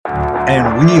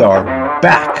And we are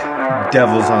back.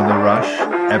 Devils on the Rush,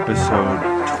 episode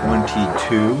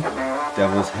 22.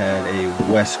 Devils had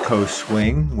a West Coast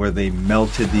swing where they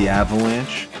melted the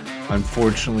Avalanche,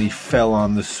 unfortunately fell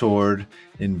on the sword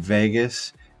in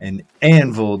Vegas, and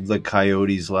anviled the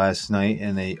Coyotes last night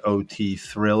in a OT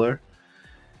thriller.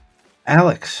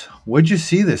 Alex, what'd you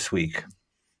see this week?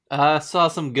 Saw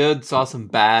some good, saw some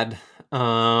bad. The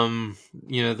And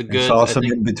good, saw I some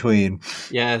think, in between.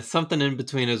 yeah, something in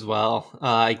between as well.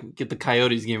 I get the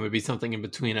Coyotes game would be something in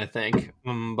between, I think.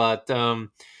 Yeah,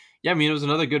 I mean, it was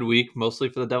another good week, mostly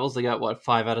for the Devils. They got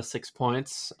 5 out of 6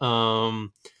 points.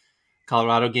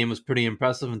 Colorado game was pretty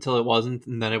impressive until it wasn't,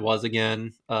 and then it was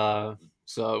again.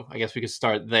 So I guess we could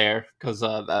start there because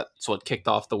that's what kicked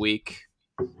off the week.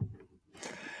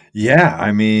 Yeah,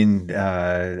 I mean,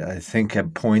 I think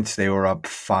at points they were up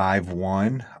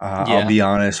 5-1. I'll Yeah, be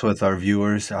honest with our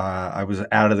viewers. I was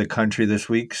out of the country this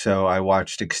week, so I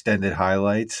watched extended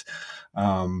highlights.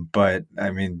 But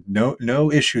I mean,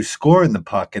 no issue scoring the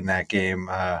puck in that game.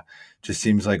 Just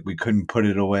seems like we couldn't put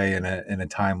it away in a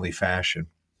timely fashion.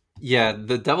 Yeah,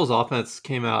 the Devils offense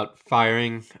came out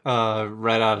firing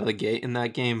right out of the gate in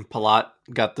that game. Palat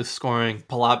got the scoring.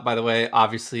 Palat, by the way,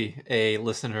 obviously a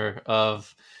listener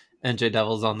of NJ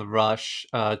Devils on the Rush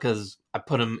because I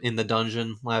put him in the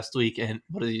dungeon last week, and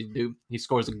what did he do? He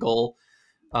scores a goal.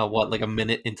 Like a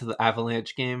minute into the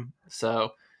Avalanche game.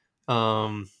 So,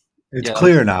 um, It's yeah, that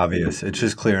clear was and obvious. It's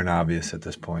just clear and obvious at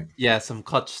this point. yeah, some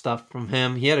clutch stuff from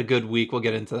him. He had a good week. We'll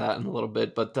get into that in a little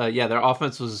bit. But yeah, their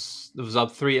offense was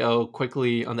up 3-0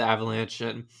 quickly on the Avalanche,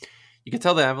 and you could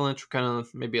tell the Avalanche were kind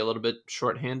of maybe a little bit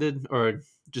shorthanded or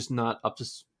just not up to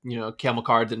Cale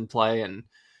Makar didn't play, and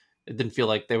it didn't feel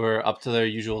like they were up to their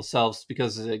usual selves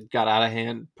because it got out of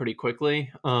hand pretty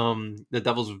quickly. The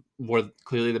Devils were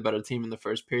clearly the better team in the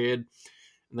first period,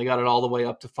 and they got it all the way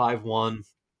up to 5-1.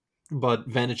 But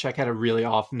Vanacek had a really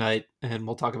off night, and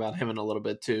we'll talk about him in a little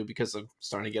bit too because I'm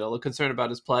starting to get a little concerned about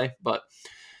his play. But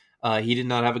he did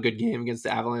not have a good game against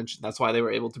the Avalanche. That's why they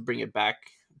were able to bring it back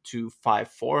to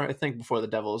 5-4, I think, before the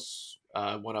Devils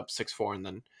went up 6-4. And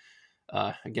then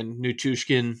again,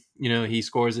 Nichushkin, he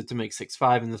scores it to make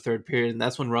 6-5 in the third period. And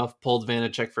that's when Ruff pulled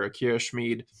Vanacek for Akira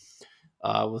Schmid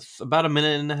with about a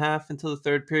minute and a half into the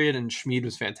third period. And Schmid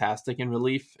was fantastic in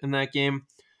relief in that game.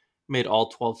 Made all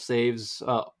 12 saves,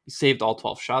 saved all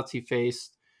 12 shots he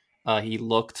faced. He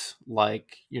looked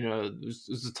like, it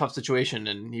was a tough situation,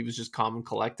 and he was just calm and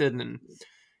collected, and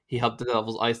he helped the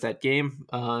Devils ice that game.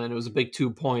 And it was a big 2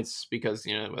 points because,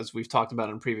 as we've talked about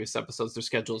in previous episodes, their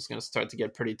schedule is going to start to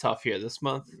get pretty tough here this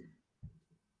month.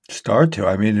 Start to.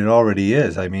 I mean, it already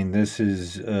is. I mean, this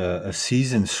is a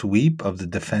season sweep of the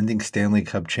defending Stanley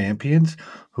Cup champions.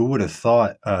 Who would have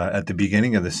thought at the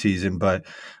beginning of the season? But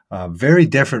very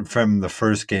different from the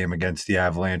first game against the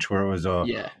Avalanche, where it was a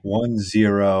Yeah.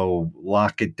 1-0,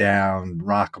 lock it down,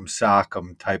 rock 'em, sock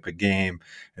 'em type of game.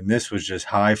 And this was just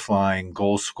high flying,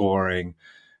 goal scoring,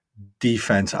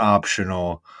 defense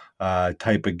optional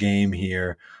type of game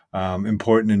here.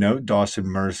 Important to note, Dawson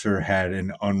Mercer had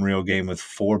an unreal game with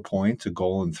 4 points, a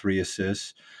goal and 3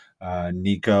 assists.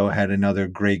 Nico had another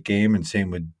great game, and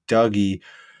same with Dougie.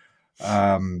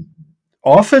 Um,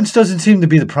 Offense doesn't seem to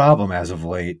be the problem as of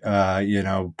late.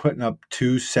 Putting up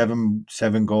 2 7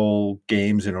 goal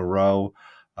games in a row.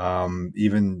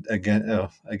 Even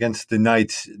against the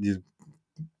Knights,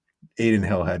 Aiden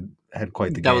Hill had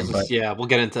quite the That game, was, but yeah, we'll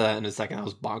get into that in a second. That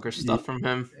was bonkers stuff from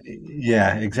him.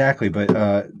 yeah, exactly. But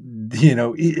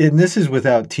and this is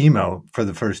without Timo for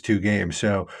the first 2 games.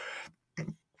 So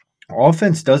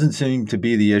offense doesn't seem to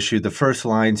be the issue. The first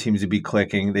line seems to be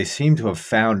clicking. They seem to have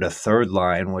found a third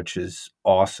line, which is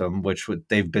awesome, which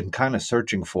they've been kind of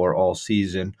searching for all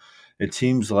season. It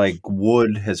seems like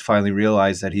Wood has finally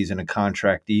realized that he's in a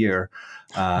contract year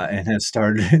and has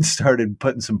started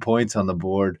putting some points on the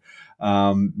board.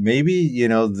 Maybe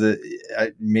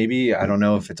maybe I don't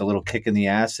know if it's a little kick in the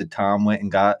ass that Tom went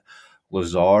and got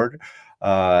Lazard,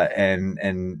 and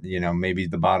maybe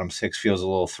the bottom 6 feels a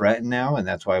little threatened now, and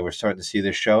that's why we're starting to see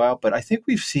this show out. But I think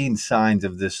we've seen signs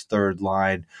of this third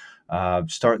line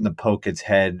starting to poke its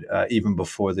head even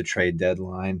before the trade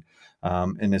deadline.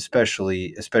 And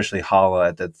especially Hala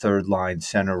at that third line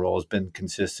center role has been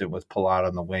consistent with Palat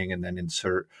on the wing, and then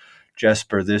insert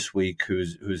Jesper this week,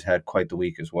 who's had quite the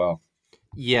week as well.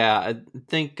 Yeah, I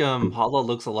think Hala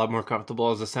looks a lot more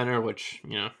comfortable as a center, which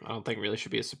I don't think really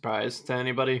should be a surprise to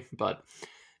anybody. But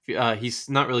he's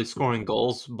not really scoring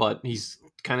goals, but he's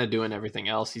kind of doing everything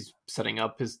else. He's setting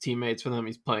up his teammates for them.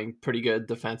 He's playing pretty good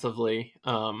defensively.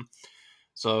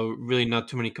 So really, not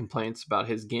too many complaints about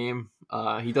his game.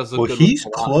 He does look Well, good with he's Palat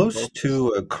and close Bokus. to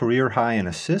a career high in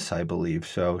assists, I believe.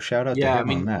 So shout out to Yeah, I him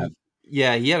on mean, that.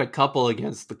 yeah, he had a couple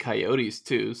against the Coyotes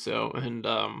too. So and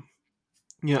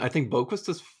yeah, I think Boquist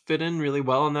does fit in really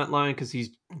well on that line because he's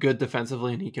good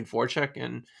defensively and he can forecheck.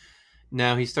 And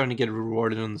now he's starting to get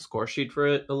rewarded on the score sheet for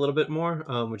it a little bit more,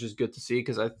 which is good to see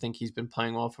because I think he's been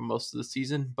playing well for most of the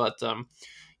season. But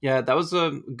yeah, that was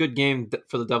a good game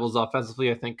for the Devils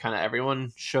offensively. I think kind of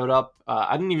everyone showed up.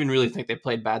 I didn't even really think they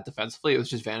played bad defensively. It was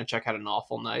just Vanacek had an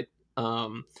awful night.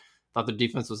 Thought the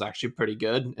defense was actually pretty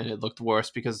good, and it looked worse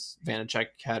because Vanacek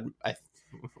had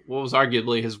what was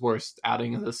arguably his worst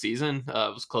outing of the season.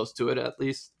 It was close to it at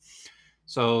least.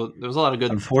 So there was a lot of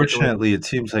good takeaways. Unfortunately, it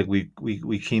seems like we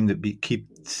keep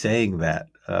saying that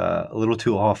a little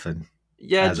too often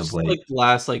Yeah, as of just late. like the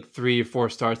last like 3 or 4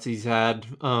 starts he's had.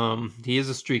 He is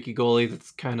a streaky goalie.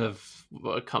 That's kind of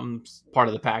what comes part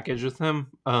of the package with him.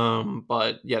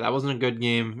 But yeah, that wasn't a good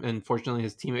game, and fortunately,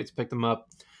 his teammates picked him up.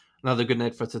 Another good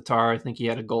night for Tatar. I think he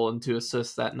had a goal and 2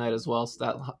 assists that night as well. So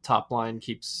that top line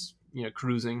keeps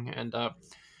cruising, and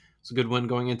it's a good win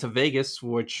going into Vegas,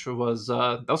 which was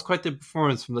that was quite the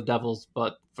performance from the Devils.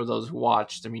 But for those who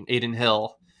watched, I mean, Aiden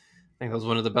Hill, I think that was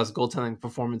one of the best goaltending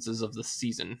performances of the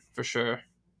season for sure.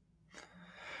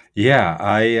 Yeah,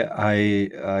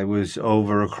 I was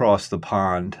over across the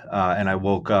pond, and I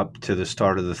woke up to the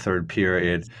start of the third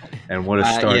period, and what a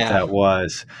start Yeah, that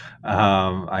was! I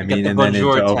I got mean, the and then into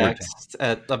bonjour overtime. text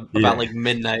at about Yeah, like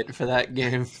midnight for that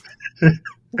game.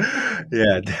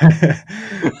 yeah.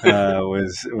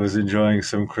 Was enjoying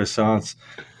some croissants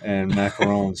and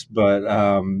macarons, but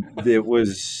it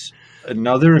was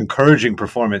another encouraging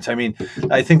performance. I mean,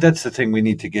 I think that's the thing we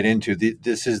need to get into.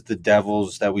 This is the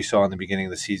Devils that we saw in the beginning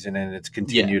of the season, and it's Yeah,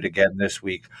 continued again this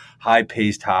week. High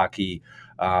paced hockey,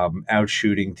 out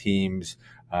shooting teams,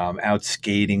 out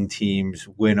skating teams,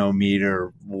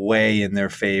 win-o-meter way in their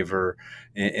favor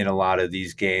in a lot of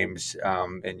these games.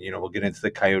 And we'll get into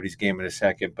the Coyotes game in a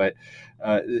second, but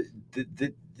uh,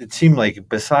 it seemed like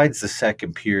besides the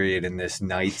second period in this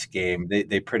Knights game,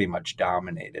 they pretty much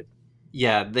dominated.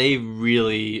 yeah, they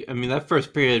really. I mean, that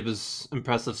first period was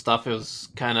impressive stuff. It was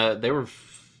kind of they were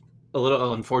a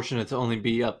little unfortunate to only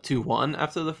be up 2-1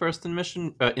 after the first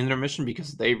intermission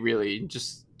because they really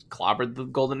just clobbered the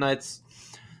Golden Knights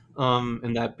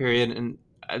in that period, and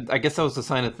I guess that was a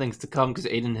sign of things to come because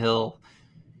Aiden Hill,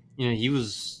 he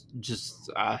was just,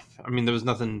 I mean, there was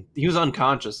nothing. He was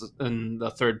unconscious in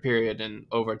the third period and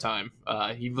overtime.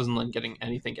 He wasn't like getting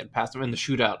anything get past him in the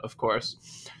shootout, of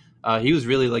course. He was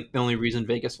really like the only reason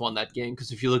Vegas won that game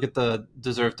because if you look at the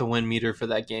deserve to win meter for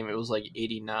that game, it was like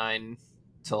 89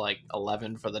 to like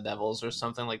 11 for the Devils or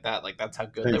something like that. Like that's how I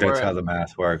good they think that's were. how the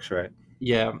math works, right?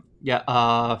 Yeah,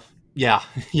 yeah, yeah,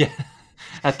 yeah.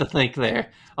 Had to think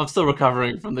there. I'm still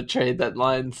recovering from the trade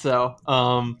deadline, so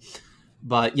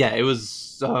but yeah, it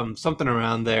was something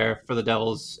around there for the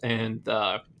Devils, and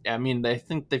I mean, they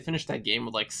think they finished that game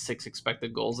with like 6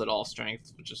 expected goals at all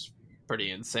strengths, which is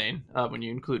pretty insane when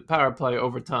you include power play,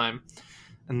 overtime,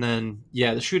 and then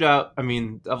yeah, the shootout. I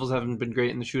mean, Devils haven't been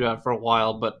great in the shootout for a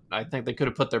while, but I think they could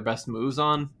have put their best moves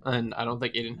on, and I don't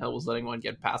think Aiden Hill was letting one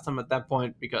get past them at that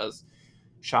point because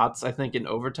shots, I think, in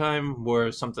overtime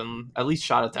were something, at least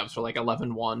shot attempts were like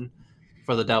 11-1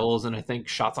 for the Devils. And I think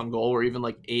shots on goal were even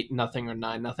like 8-0 or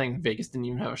 9-0. Vegas didn't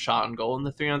even have a shot on goal in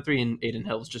the 3-on-3, and Aiden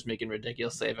Hill was just making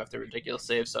ridiculous save after ridiculous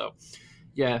save. So,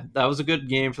 yeah, that was a good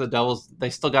game for the Devils.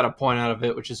 They still got a point out of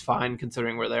it, which is fine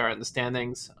considering where they are in the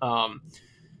standings.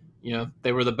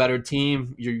 They were the better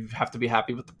team. You have to be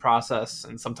happy with the process,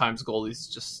 and sometimes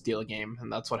goalies just steal a game,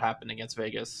 and that's what happened against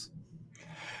Vegas.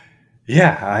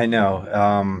 Yeah, I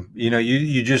know.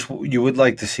 You would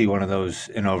like to see one of those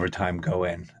in overtime go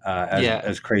in. Yeah,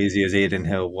 As crazy as Aiden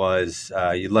Hill was,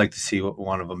 you'd like to see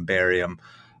one of them bury him.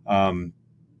 Um,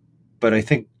 but I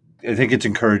think it's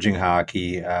encouraging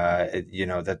hockey.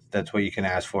 That's what you can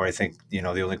ask for. I think the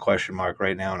only question mark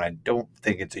right now, and I don't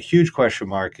think it's a huge question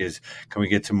mark, is can we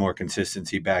get some more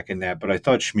consistency back in that? But I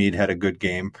thought Schmid had a good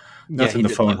game. yeah, Nothing he to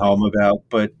did phone play well. home about,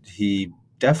 but he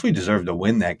definitely deserved to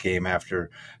win that game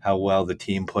after how well the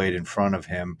team played in front of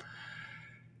him.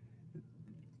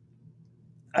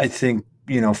 I think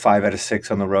 5 out of 6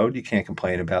 on the road. You can't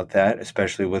complain about that,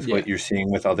 especially with Yeah. what you're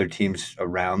seeing with other teams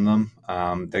around them.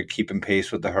 They're keeping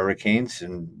pace with the Hurricanes,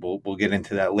 and we'll get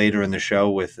into that later in the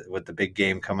show with the big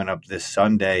game coming up this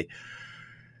Sunday.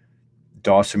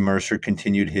 Dawson Mercer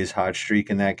continued his hot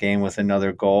streak in that game with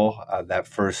another goal. That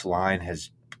first line has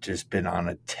just been on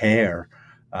a tear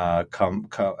come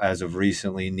as of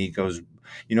recently. Nico's,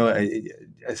 I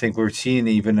think we're seeing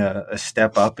even a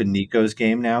step up in Nico's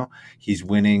game now. He's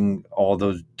winning all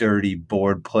those dirty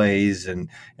board plays and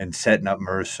setting up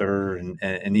Mercer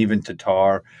and even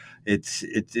Tatar.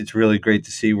 It's really great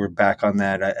to see we're back on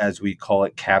that, as we call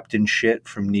it, captain shit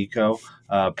from Nico,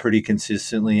 pretty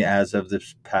consistently as of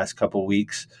this past couple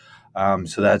weeks.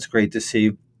 So that's great to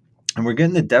see, and we're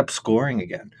getting the depth scoring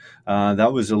again.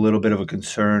 That was a little bit of a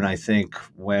concern, I think,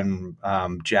 when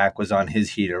Jack was on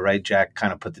his heater, right? Jack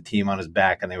kind of put the team on his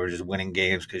back, and they were just winning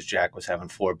games because Jack was having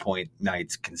 4 point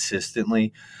nights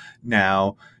consistently.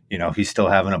 Now, he's still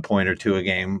having a point or two a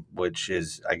game, which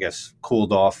is, I guess,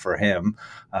 cooled off for him.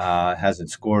 Hasn't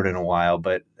scored in a while,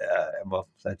 but well,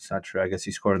 that's not true. I guess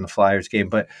he scored in the Flyers game,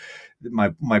 but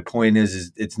my point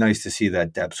is it's nice to see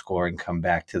that depth scoring come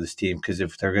back to this team, because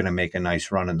if they're going to make a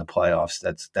nice run in the playoffs,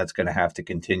 that's going to have to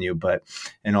continue. But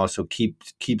and also keep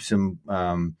some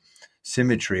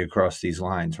symmetry across these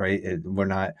lines, right? We're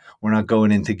not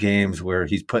going into games where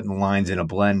he's putting lines in a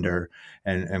blender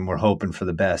and we're hoping for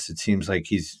the best. It seems like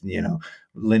he's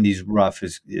Lindy's Ruff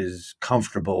is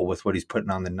comfortable with what he's putting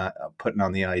on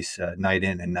the ice night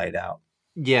in and night out.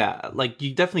 Yeah, like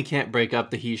you definitely can't break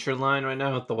up the Heischer line right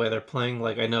now with the way they're playing.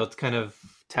 Like I know it's kind of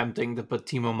tempting to put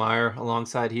Timo Meyer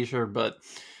alongside Heischer, but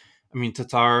I mean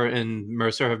Tatar and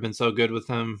Mercer have been so good with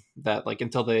him that like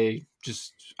until they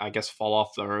just I guess fall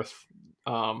off the earth,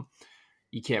 um,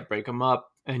 you can't break them up.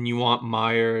 And you want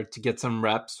Meyer to get some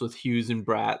reps with Hughes and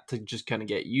Bratt to just kind of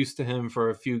get used to him for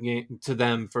a few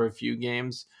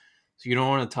games. So you don't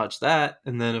want to touch that.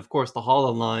 And then of course the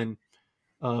Holland line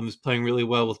is playing really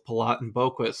well with Palat and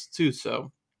Boquist too.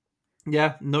 So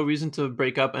yeah, no reason to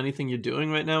break up anything you're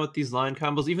doing right now with these line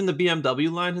combos. Even the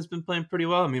BMW line has been playing pretty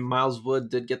well. I mean, Miles Wood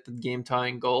did get the game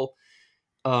tying goal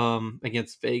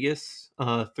against Vegas,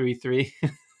 3-3.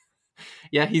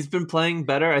 Yeah, he's been playing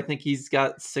better. I think he's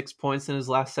got 6 points in his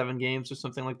last 7 games or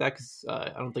something like that. Because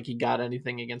I don't think he got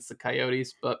anything against the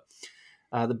Coyotes, but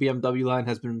the BMW line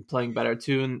has been playing better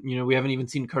too, and we haven't even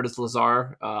seen Curtis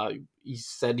Lazar. He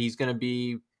said he's going to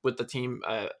be with the team.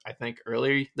 I think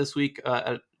earlier this week.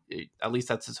 At least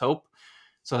that's his hope.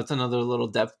 So that's another little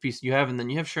depth piece you have, and then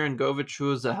you have Sharon Govich,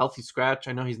 who is a healthy scratch.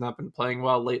 I know he's not been playing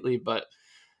well lately, but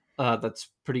that's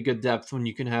pretty good depth when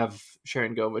you can have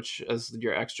Sharon Govich as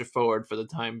your extra forward for the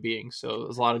time being. So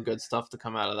there's a lot of good stuff to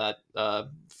come out of that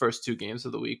first 2 games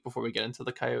of the week before we get into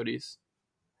the Coyotes.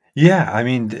 Yeah, I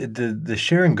mean the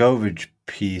Sharon Govich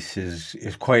piece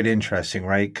is quite interesting,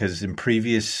 right? Because in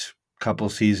previous couple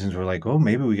seasons, we're like, oh,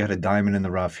 maybe we got a diamond in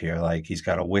the rough here. Like he's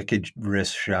got a wicked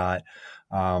wrist shot.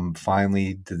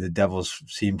 Finally, the Devils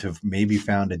seem to have maybe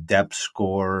found a depth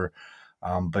scorer,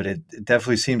 but it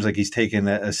definitely seems like he's taken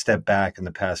a step back in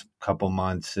the past couple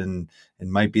months, and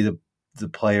might be the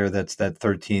player that's that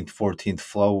 13th, 14th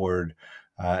forward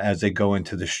as they go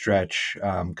into the stretch,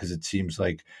 because it seems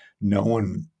like no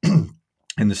one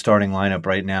in the starting lineup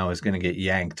right now is going to get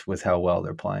yanked with how well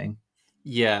they're playing.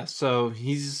 Yeah, so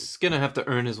he's gonna have to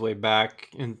earn his way back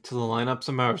into the lineup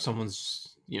somehow, or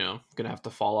someone's gonna have to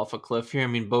fall off a cliff here. I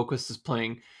mean, Boquist is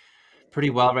playing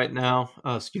pretty well right now,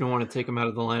 so you don't want to take him out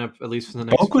of the lineup at least for the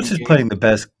next few Boquist is games. playing the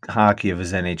best hockey of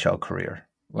his NHL career.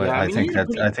 Yeah, I I mean think he's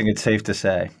that's I pretty think it's safe to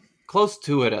say. close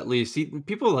to it at least.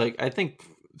 People I think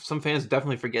some fans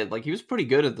definitely forget like he was pretty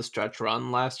good at the stretch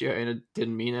run last year, and it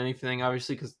didn't mean anything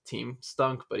obviously because the team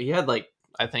stunk, but he had like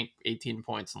I think 18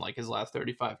 points in like his last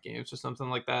 35 games or something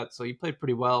like that. So he played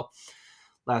pretty well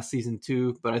last season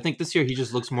too. But I think this year he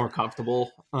just looks more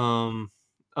comfortable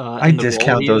I in the role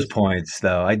discount he those is. points,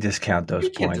 though. I discount those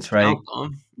You can't points, right? discount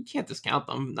them. You can't discount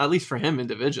them, at least for him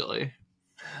individually.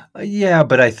 Yeah,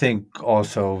 but I think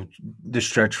also the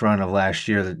stretch run of last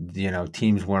year that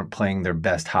teams weren't playing their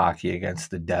best hockey against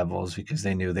the Devils because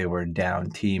they knew they were a down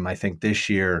team. I think this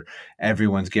year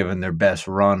everyone's given their best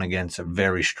run against a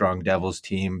very strong Devils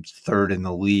team, third in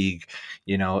the league.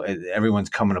 Everyone's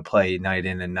coming to play night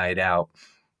in and night out.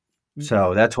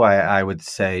 So that's why I would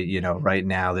say, right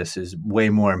now this is way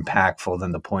more impactful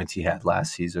than the points he had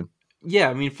last season.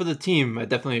 Yeah, I mean, for the team, I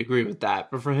definitely agree with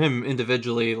that. But for him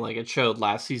individually, like it showed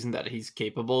last season that he's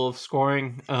capable of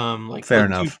scoring. Like Fair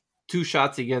the two enough. two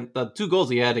shots against the 2 goals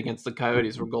he had against the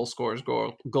Coyotes were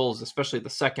goals, especially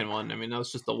the second one. I mean, that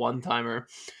was just a one timer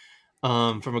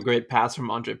from a great pass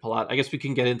from Andre Palat. I guess we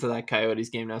can get into that Coyotes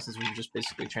game now since we're just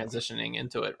basically transitioning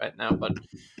into it right now. But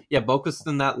yeah, Bokus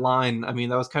in that line. I mean,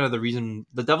 that was kind of the reason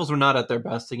the Devils were not at their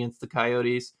best against the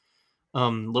Coyotes. A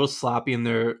little sloppy in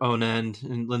their own end,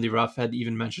 and Lindy Ruff had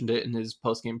even mentioned it in his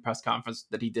post-game press conference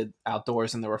that he did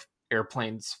outdoors, and there were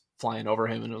airplanes flying over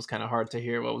him, and it was kind of hard to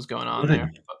hear what was going on What a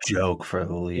there. But joke for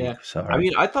the yeah, league. I Sorry.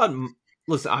 mean, I thought.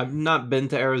 Listen, I've not been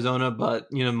to Arizona,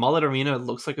 but Mullet Arena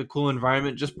looks like a cool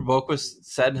environment. Just Boquist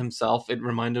said himself, it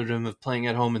reminded him of playing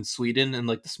at home in Sweden and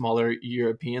like the smaller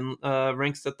European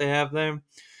rinks that they have there.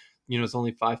 It's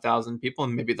only 5,000 people,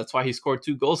 and maybe that's why he scored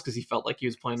 2 goals because he felt like he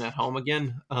was playing at home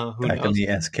again. Who Back in knows? the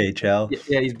SKHL.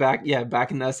 Yeah, he's back. Yeah,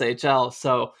 back in the SHL.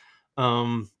 So,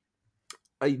 um,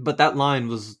 but that line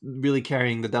was really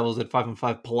carrying the Devils at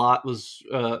 5-5. Palat was,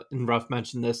 and Ruff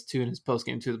mentioned this too in his post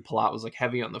game too. Palat was like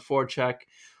heavy on the forecheck.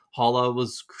 Holla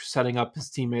was setting up his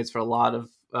teammates for a lot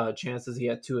of chances. He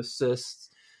had 2 assists,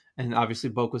 and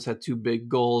obviously Boquist had 2 big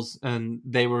goals, and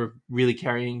they were really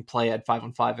carrying play at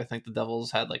 5-5. I think the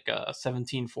Devils had like a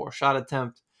 17-4 shot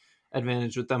attempt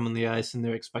advantage with them on the ice, and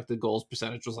their expected goals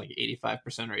percentage was like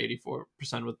 85% or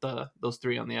 84% with those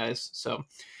three on the ice. So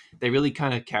they really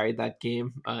kind of carried that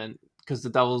game, and because the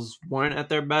Devils weren't at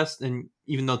their best, and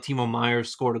even though Timo Meyer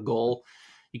scored a goal,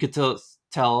 you could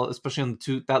tell, especially on the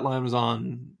two, that line was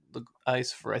on the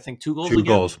ice for I think 2 goals Two again.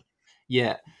 goals.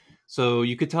 Yeah, so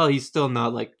you could tell he's still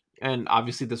not like, and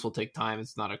obviously this will take time.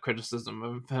 It's not a criticism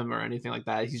of him or anything like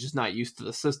that. He's just not used to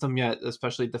the system yet,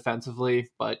 especially defensively.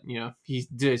 But he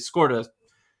did scored a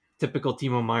typical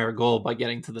Timo Meyer goal by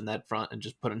getting to the net front and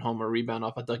just putting home a rebound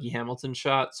off a Dougie Hamilton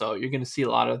shot. So you're going to see a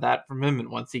lot of that from him.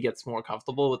 And once he gets more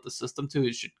comfortable with the system too,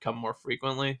 it should come more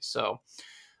frequently. So,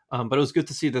 but it was good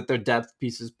to see that their depth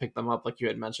pieces picked them up, like you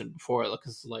had mentioned before,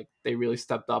 because like they really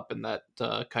stepped up in that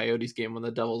Coyotes game when the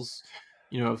Devils,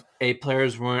 A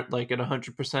players weren't like at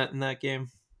 100% in that game.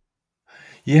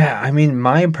 Yeah, I mean,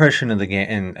 my impression of the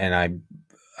game, and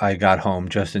I got home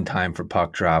just in time for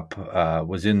puck drop.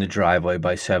 Was in the driveway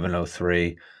by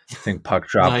 7:03. I think puck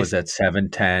drop Nice. was at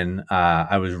 7:10.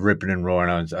 I was ripping and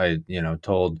roaring.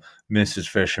 Told Mrs.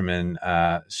 Fisherman,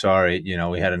 sorry,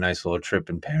 we had a nice little trip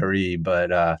in Paris,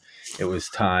 but it was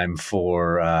time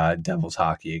for Devils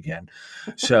hockey again.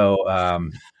 So,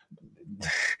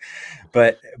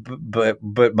 but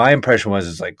my impression was,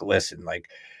 is like, listen, like,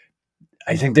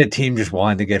 I think that team just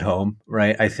wanted to get home,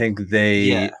 right? I think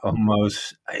Yeah.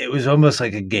 it was almost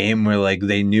like a game where like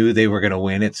they knew they were going to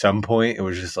win at some point. It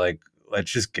was just like,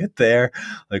 let's just get there.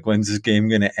 Like, when's this game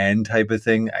going to end type of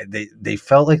thing. They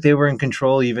felt like they were in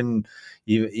control even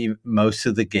most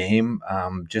of the game.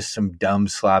 Just some dumb,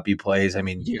 sloppy plays. I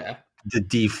mean, Yeah. the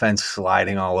defense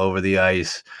sliding all over the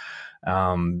ice.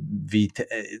 They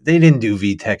didn't do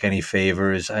Vitek any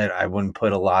favors. I wouldn't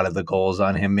put a lot of the goals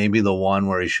on him. Maybe the one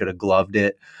where he should have gloved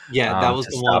it Yeah. That was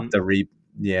to the stop one. the re.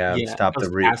 Yeah, Yeah. stop That the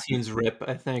was re. Cassian's rip,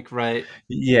 I think, right?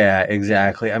 Yeah, Yeah.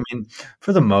 exactly. I mean,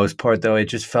 for the most part, though, it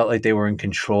just felt like they were in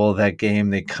control of that game.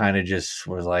 They kind of just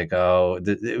were like, oh,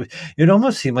 it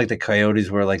almost seemed like the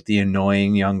Coyotes were like the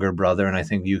annoying younger brother, and I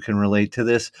think you can relate to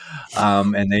this.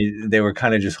 And they were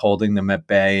kind of just holding them at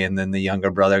bay, and then the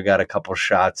younger brother got a couple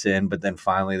shots in, but then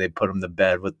finally they put him to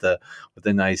bed with the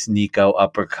nice Nico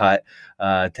uppercut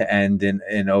to end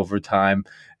in overtime.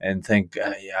 And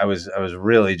I was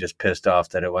really just pissed off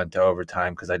that it went to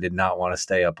overtime because I did not want to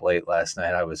stay up late last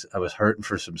night. I was hurting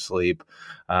for some sleep,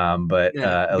 but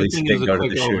Yeah. at Good least thing it it was didn't a go to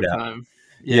quick the shootout. overtime.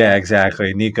 Yeah, Yeah.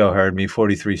 exactly. Nico heard me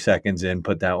 43 seconds in,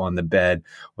 put that one to bed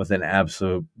with an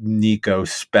absolute Nico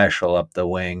special up the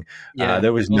wing. Yeah.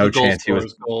 There was It was a no goal chance he was.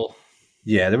 scorer's goal.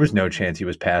 Yeah, there was no chance he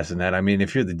was passing that. I mean,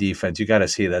 if you're the defense, you got to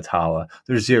see that's Holla.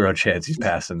 There's zero chance he's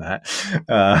passing that.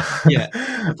 Yeah.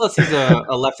 And plus, he's a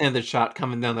left-handed shot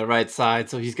coming down the right side,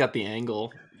 so he's got the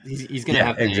angle. He's going to Yeah,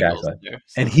 have the angles exactly. there.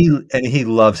 And So, he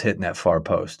loves hitting that far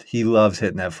post. He loves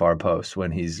hitting that far post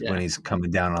when yeah. he's coming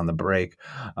down on the break.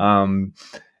 Um,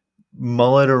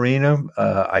 Mullet Arena,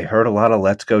 I heard a lot of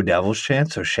 "Let's Go Devils"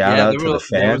 chants. So shout Yeah, out to the there was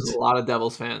a fans. lot of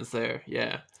Devils fans there.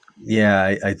 Yeah.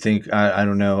 Yeah, I think I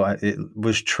don't know. It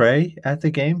was Trey at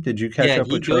the game. Did you catch Yeah, up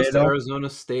he with Trey goes at to all? Arizona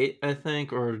State, I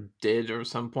think, or did or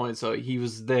some point. So he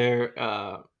was there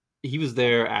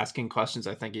asking questions,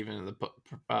 I think, even in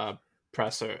the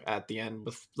presser at the end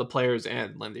with the players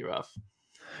and Lindy Ruff.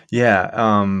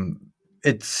 Yeah,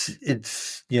 it's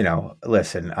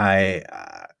listen,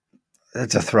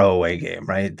 it's a throwaway game,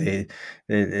 right?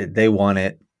 They won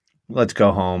it. Let's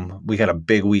go home. We got a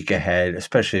big week ahead,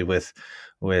 especially with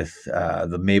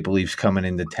the Maple Leafs coming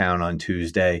into town on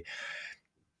Tuesday.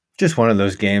 Just one of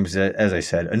those games that, as I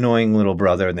said, annoying little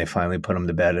brother, and they finally put him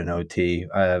to bed in OT.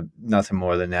 Nothing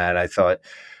more than that. I thought,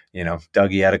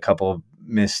 Dougie had a couple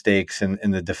mistakes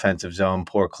in the defensive zone,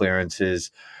 poor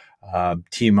clearances.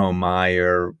 Timo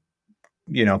Meyer,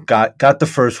 got the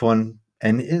first one.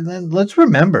 And then let's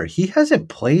remember, he hasn't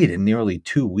played in nearly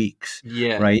 2 weeks,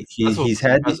 Yeah, right? that's what He's was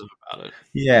had, impressive about it.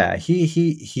 yeah,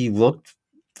 he looked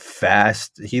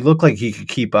fast. He looked like he could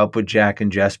keep up with Jack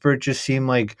and Jesper. It just seemed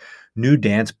like new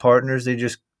dance partners. They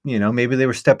just maybe they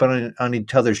were stepping on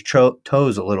each other's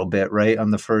toes a little bit, right,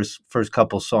 on the first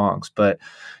couple songs. But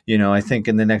I think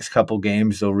in the next couple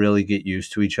games they'll really get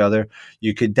used to each other.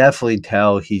 You could definitely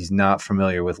tell he's not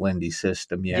familiar with Lindy's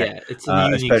system yet, Yeah, it's a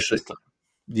unique especially. system.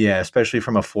 Yeah, especially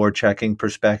from a forechecking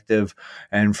perspective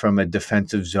and from a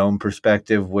defensive zone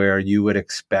perspective, where you would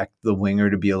expect the winger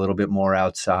to be a little bit more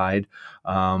outside,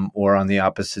 or on the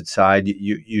opposite side.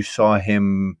 You saw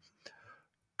him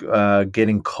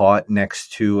getting caught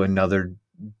next to another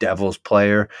Devils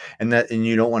player, and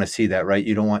you don't want to see that, right?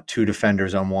 You don't want two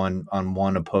defenders on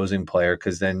one opposing player,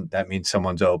 because then that means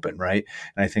someone's open, right?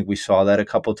 And I think we saw that a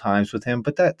couple times with him,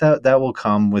 but that will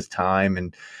come with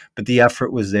time. But the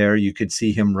effort was there. You could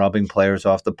see him rubbing players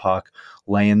off the puck,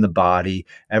 laying the body,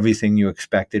 everything you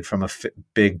expected from a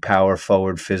big power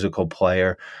forward physical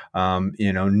player.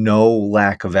 No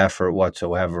lack of effort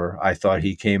whatsoever. I thought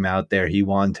he came out there. He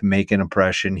wanted to make an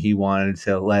impression. He wanted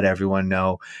to let everyone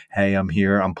know, hey, I'm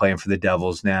here. I'm playing for the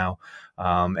Devils now.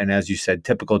 And as you said,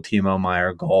 typical Timo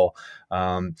Meier goal.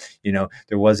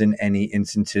 There wasn't any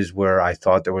instances where I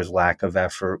thought there was lack of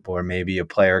effort, or maybe a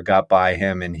player got by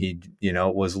him and he,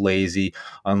 was lazy,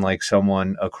 unlike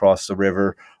someone across the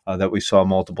river that we saw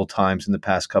multiple times in the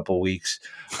past couple of weeks.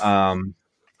 Uh,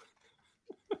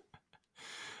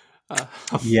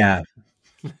 Yeah.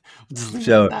 just leave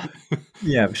it at So that.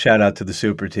 yeah, shout out to the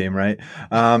super team, right?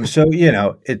 So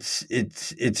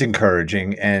it's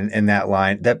encouraging, and that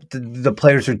line, that the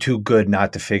players are too good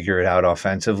not to figure it out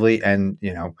offensively, and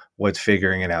what's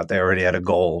figuring it out? They already had a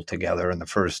goal together in the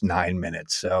first 9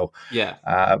 minutes, so Yeah,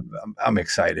 I'm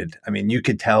excited. I mean, you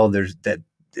could tell that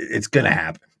it's going to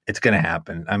happen. It's going to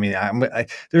happen. I mean,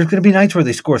 there's going to be nights where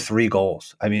they score 3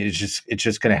 goals. I mean,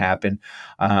 it's going to happen.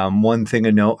 One thing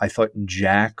to note, I thought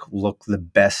Jack looked the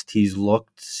best he's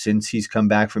looked since he's come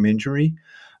back from injury.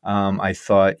 I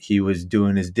thought he was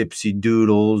doing his dipsy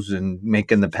doodles and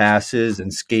making the passes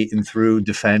and skating through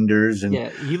defenders, and yeah,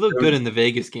 he looked good in the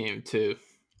Vegas game too.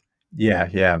 yeah,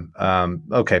 yeah.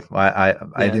 Okay, I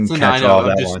Yeah, didn't so no, I catch know. all I'm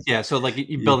that just one. yeah. So like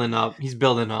he building up, he's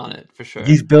building on it for sure.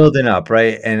 He's building up,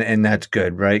 right? And that's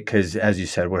good, right? Because as you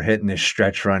said, we're hitting this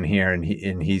stretch run here, and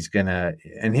he's gonna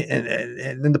and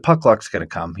then the puck luck's gonna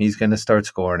come. He's gonna start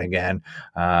scoring again.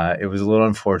 It was a little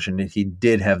unfortunate. He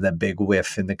did have that big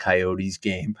whiff in the Coyotes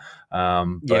game,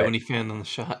 Yeah, but when he fanned on the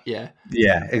shot. Yeah,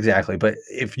 yeah, exactly. But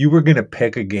if you were gonna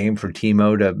pick a game for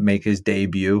Timo to make his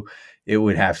debut, it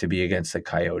would have to be against the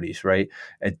Coyotes, right?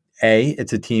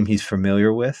 It's a team he's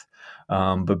familiar with.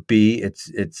 But B,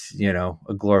 it's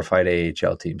a glorified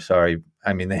AHL team. Sorry,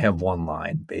 I mean they have one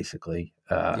line basically,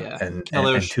 yeah. and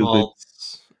Keller two good,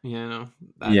 Schmaltz.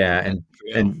 That yeah, that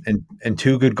trio. and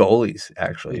two good goalies They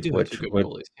actually, do have two good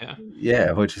goalies.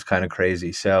 Yeah, which is kind of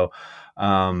crazy. So,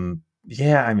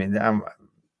 yeah, I mean,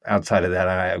 outside of that,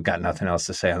 I've got nothing else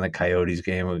to say on the Coyotes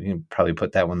game. We can probably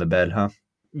put that one to bed, huh?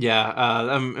 yeah.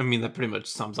 I mean that pretty much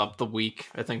sums up the week.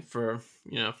 I think for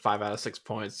 5 out of 6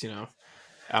 points.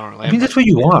 I don't really I have mean, much that's what to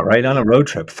you say. want, right? On a road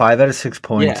trip, 5 out of 6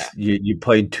 points. Yeah, You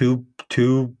played two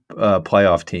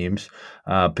playoff teams,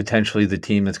 potentially the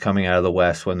team that's coming out of the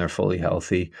West when they're fully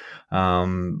healthy.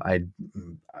 I'll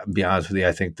be honest with you,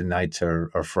 I think the Knights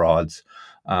are frauds.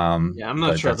 yeah. I'm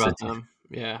not But sure that's the about team. them.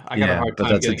 Yeah, I got a Yeah, hard but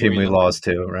time that's the getting a team read we on them. lost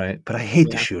to, right? But I hate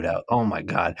the Yeah, shootout. Oh my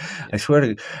god! yeah, I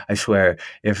swear,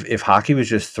 if hockey was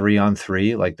just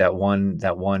 3-on-3, like that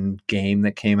one game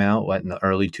that came out, what, in the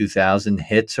early 2000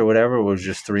 hits or whatever, was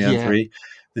just three on yeah, three,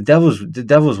 the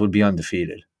Devils would be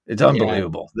undefeated. It's yeah.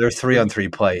 unbelievable. Their three It'd on be three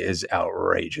play is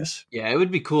outrageous. Yeah, it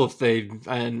would be cool if they,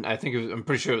 and I think I'm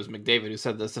pretty sure it was McDavid who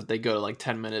said this, if they go to like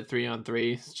 10-minute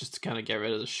 3-on-3, just to kind of get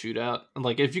rid of the shootout. And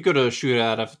like if you go to a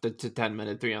shootout after to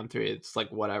 10-minute 3-on-3, it's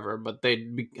like whatever, but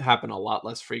happen a lot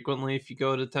less frequently if you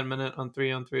go to 10-minute on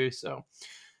 3-on-3. So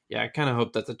yeah, I kind of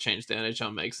hope that's a change the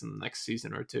NHL makes in the next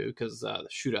season or two, because the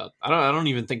shootout, I don't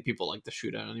even think people like the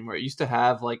shootout anymore. It used to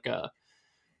have like a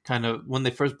kind of, when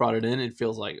they first brought it in, it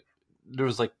feels like there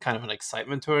was like kind of an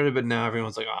excitement toward it, but now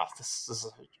everyone's like, oh, this is a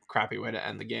crappy way to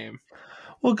end the game.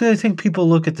 Well, 'cause I think people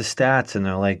look at the stats and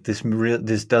they're like,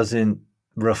 this doesn't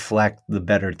reflect the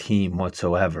better team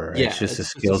whatsoever. It's Yeah, just a it's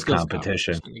just a skills skills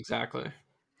competition. competition, exactly.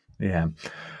 Yeah.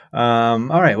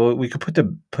 All right. Well, we could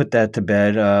put that to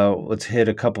bed. Let's hit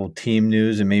a couple team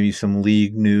news and maybe some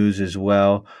league news as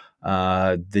well.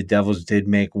 The Devils did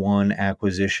make one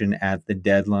acquisition at the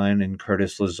deadline in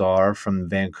Curtis Lazar from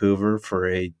Vancouver for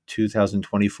a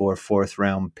 2024 fourth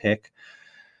round pick.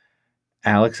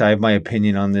 Alex, I have my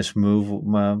opinion on this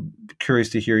move. I'm curious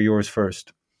to hear yours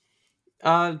first.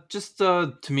 Just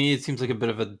to me, it seems like a bit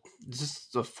of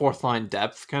just a fourth line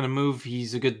depth kind of move.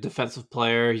 He's a good defensive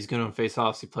player. He's good on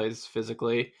faceoffs. He plays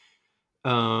physically.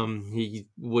 He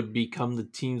would become the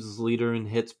team's leader in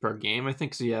hits per game. I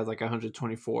think so. He has like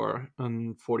 124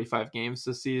 on 45 games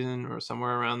this season, or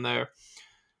somewhere around there.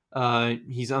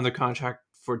 He's under contract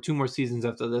for 2 more seasons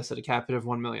after this at a cap hit of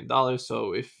 $1 million.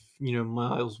 So if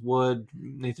Miles Wood,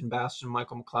 Nathan Bastion,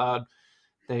 Michael McLeod,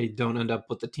 they don't end up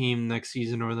with the team next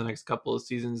season or the next couple of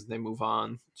seasons, they move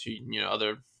on to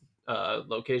other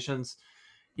locations.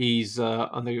 He's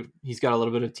got a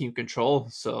little bit of team control,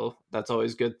 so that's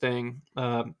always a good thing.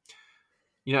 I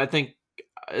think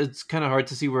it's kind of hard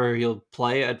to see where he'll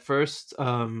play at first.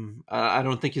 I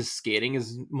don't think his skating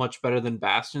is much better than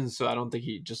Bastion's, so I don't think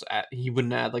he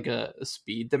wouldn't add like a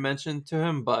speed dimension to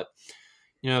him. But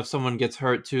if someone gets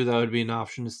hurt too, that would be an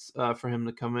option for him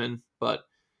to come in. But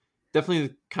definitely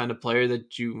the kind of player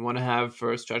that you want to have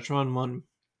for a stretch run when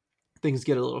things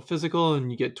get a little physical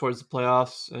and you get towards the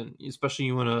playoffs, and especially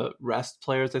you want to rest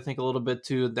players, I think, a little bit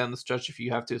too down the stretch if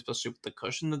you have to, especially with the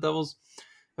cushion the Devils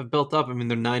have built up. I mean,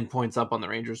 they're 9 points up on the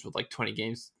Rangers with like 20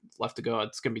 games left to go.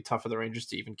 It's going to be tough for the Rangers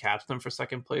to even catch them for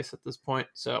second place at this point.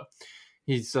 So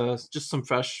he's just a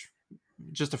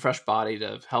fresh body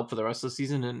to help for the rest of the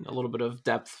season and a little bit of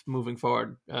depth moving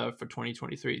forward for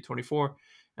 2023-24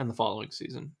 and the following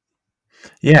season.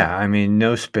 Yeah, I mean,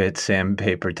 no spit,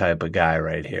 sandpaper type of guy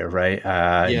right here, right?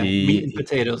 Yeah, meat and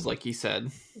potatoes, like he said.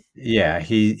 Yeah,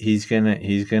 he's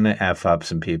gonna f up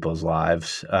some people's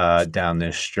lives down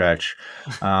this stretch.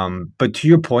 But to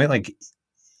your point, like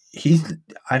he's,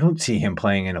 I don't see him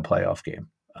playing in a playoff game.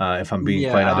 If I'm being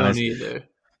quite Yeah, I don't honest, either.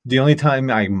 the only time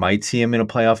I might see him in a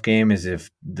playoff game is if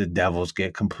the Devils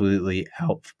get completely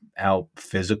out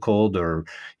physicaled, or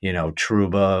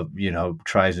Truba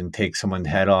tries and takes someone's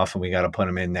head off and we got to put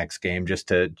him in next game just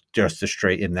to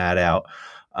straighten that out.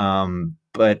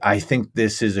 But I think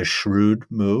this is a shrewd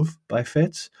move by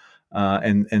Fitz.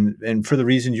 And for the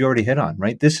reasons you already hit on,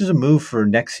 right? This is a move for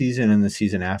next season and the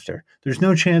season after. There's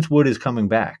no chance Wood is coming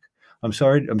back. I'm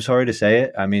sorry to say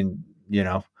it. I mean,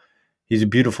 he's a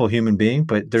beautiful human being,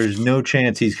 but there's no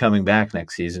chance he's coming back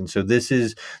next season. So this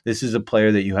is a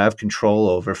player that you have control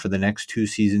over for the next 2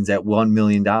 seasons at $1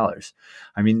 million.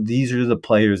 I mean, these are the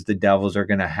players the Devils are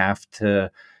going to have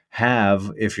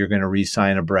if you're going to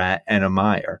re-sign a Bratt and a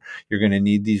Meyer. You're going to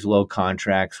need these low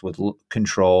contracts with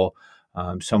control.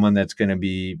 Someone that's going to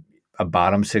be a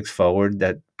bottom six forward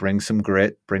that brings some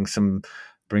grit, brings some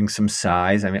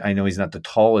size. I mean, I know he's not the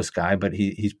tallest guy, but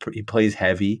he plays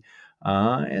heavy.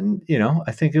 And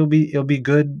I think it'll be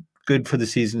good for the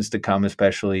seasons to come,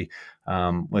 especially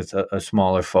with a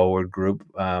smaller forward group,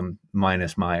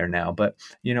 minus Meyer now. But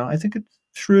I think it's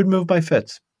a shrewd move by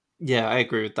Fitz. Yeah, I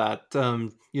agree with that.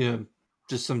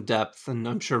 Just some depth, and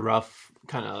I'm sure Ruff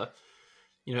kind of,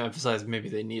 emphasized maybe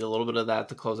they need a little bit of that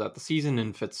to close out the season,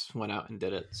 and Fitz went out and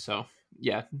did it. So,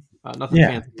 yeah, nothing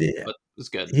Yeah, fancy, but it's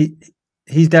good.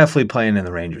 he's definitely playing in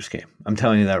the Rangers game. I'm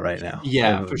telling you that right now.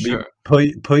 Yeah, for sure.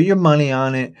 Put your money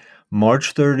on it.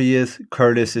 March 30th,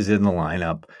 Curtis is in the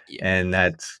lineup, Yeah. and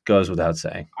that goes without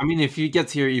saying. I mean, if he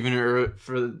gets here even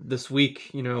for this week,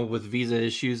 with visa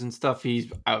issues and stuff,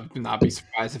 I would not be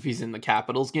surprised if he's in the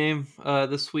Capitals game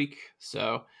this week.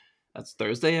 So that's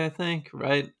Thursday, I think,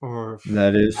 right? Or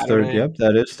That is third. Saturday. Yep,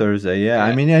 that is Thursday. Yeah, I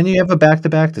Yeah, mean, and you have a back to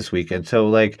back this weekend. So,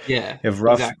 like, yeah, if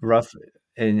exactly. rough,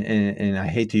 and I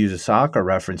hate to use a soccer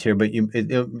reference here, but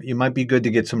you might be good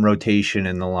to get some rotation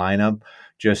in the lineup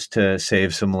just to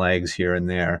save some legs here and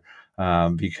there.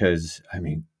 Because I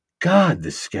mean, God, the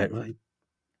schedule,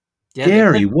 Yeah, they play.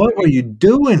 Gary, what were you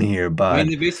doing here, I mean, bud?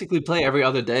 they basically play every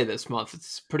other day this month.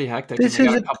 It's pretty hectic, and This they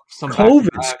is got a some back to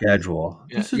COVID backs. schedule.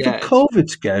 Yeah, This is the COVID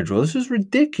schedule. This is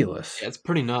ridiculous. yeah, it's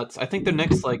pretty nuts. I think their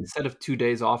next set of 2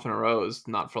 days off in a row is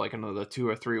not for like another 2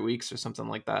 or 3 weeks or something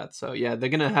like that. So yeah, they're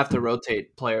gonna have to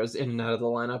rotate players in and out of the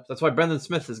lineup. That's why Brendan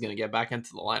Smith is gonna get back into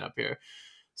the lineup here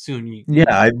soon.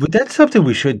 Yeah, but that's something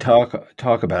we should talk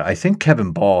about. I think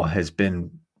Kevin Ball has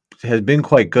been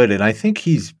quite good, and I think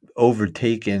he's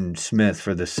overtaken Smith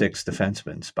for the sixth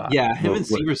defenseman spot. Yeah, him and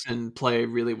Severson play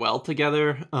really well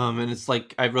together. And it's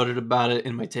like I wrote about it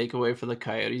in my takeaway for the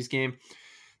Coyotes game.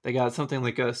 They got something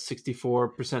like a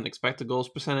 64% expected goals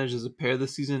percentage as a pair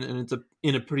this season, and it's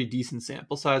in a pretty decent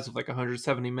sample size of like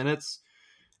 170 minutes.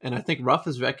 And I think Ruff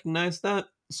has recognized that.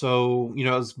 So,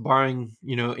 as barring,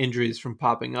 injuries from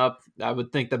popping up, I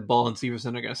would think that Ball and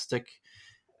Severson are going to stick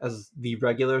as the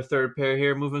regular third pair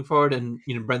here moving forward. And,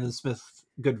 Brendan Smith,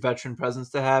 good veteran presence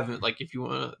to have. And like, if you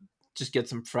want to just get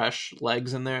some fresh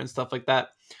legs in there and stuff like that,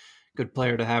 good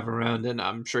player to have around. And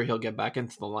I'm sure he'll get back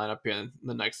into the lineup in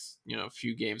the next,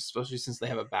 few games, especially since they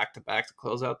have a back-to-back to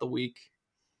close out the week.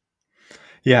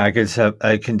 Yeah,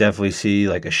 I can definitely see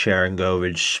like a Sharon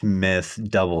Govich Smith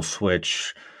double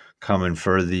switch coming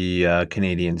for the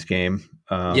Canadians game,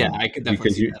 Yeah, I could definitely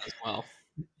because see that as well.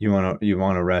 you want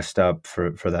to rest up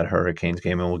for that Hurricanes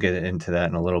game, and we'll get into that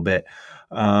in a little bit.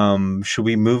 Should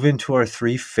we move into our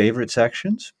three favorite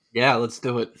sections? Yeah, let's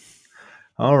do it.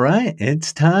 All right,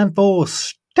 it's time for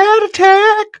Stat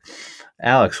Attack.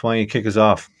 Alex, why don't you kick us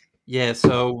off? Yeah,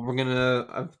 so we're gonna.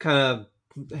 I've kind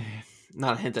of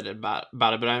not hinted about it,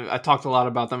 but I talked a lot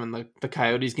about them in the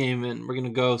Coyotes game, and we're gonna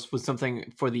go with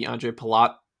something for the Andre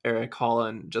Palat, Eric Hall,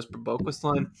 and Jesper Boquist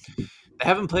line. They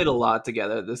haven't played a lot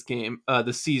together this game.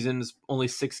 This season is only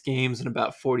 6 games and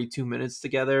about 42 minutes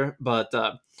together, but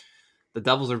the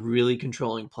Devils are really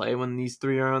controlling play when these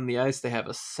three are on the ice. They have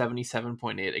a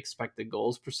 77.8 expected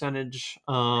goals percentage.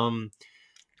 And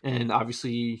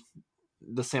obviously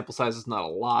the sample size is not a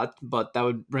lot, but that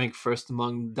would rank first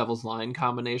among Devils line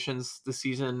combinations this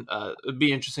season. It'd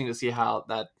be interesting to see how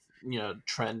that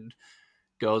trend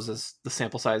goes as the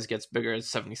sample size gets bigger.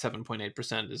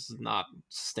 77.8% is not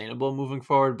sustainable moving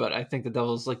forward, but I think the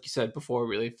Devils, like you said before,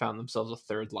 really found themselves a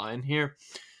third line here.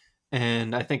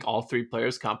 And I think all three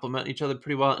players complement each other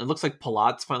pretty well. And it looks like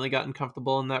Palat's finally gotten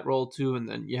comfortable in that role too. And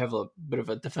then you have a bit of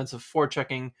a defensive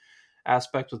forechecking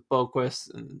aspect with Boquist.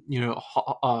 And,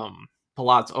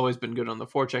 Palat's always been good on the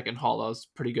forecheck, and Hollow's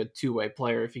pretty good two-way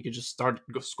player. If he could just start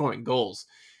scoring goals,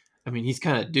 I mean, he's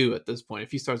kind of due at this point.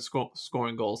 If he starts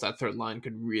scoring goals, that third line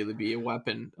could really be a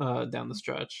weapon down the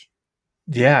stretch.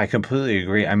 Yeah, I completely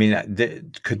agree. I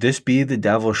mean, could this be the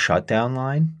Devils shutdown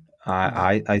line?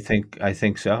 I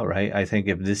think so, right? I think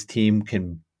if this team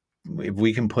can, if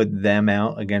we can put them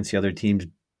out against the other team's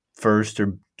first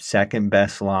or second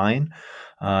best line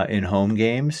in home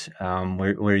games,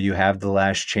 where you have the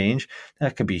last change,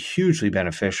 that could be hugely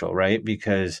beneficial, right?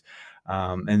 Because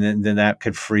and then that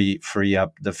could free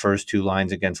up the first two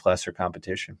lines against lesser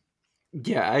competition.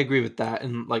 Yeah, I agree with that.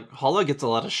 And like Holla gets a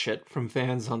lot of shit from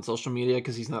fans on social media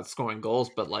because he's not scoring goals,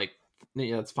 but like,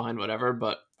 yeah, it's fine, whatever.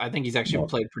 But I think he's actually Well,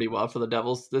 played pretty well for the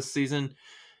Devils this season.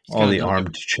 He's all kind of the done it.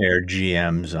 armchair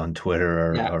GMs on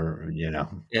Twitter Yeah, are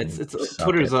it's suck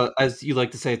Twitter's it. as you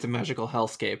like to say, it's a magical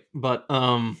hellscape. But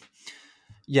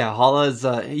yeah, Holla's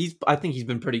I think he's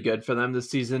been pretty good for them this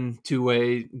season.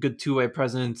 Good two-way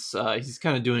presence. He's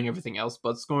kind of doing everything else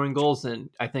but scoring goals.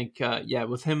 And I think yeah,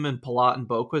 with him and Palat and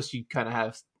Boquist, you kind of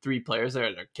have three players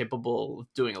there that are capable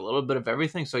of doing a little bit of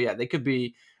everything. So yeah, they could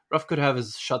be Ruff could have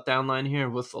his shutdown line here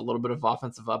with a little bit of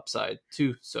offensive upside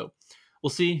too. So we'll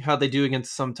see how they do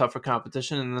against some tougher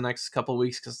competition in the next couple of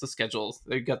weeks because the schedule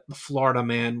they've got the Florida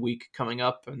Man week coming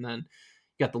up, and then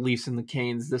you got the Leafs and the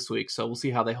Canes this week. So we'll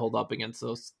see how they hold up against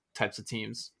those types of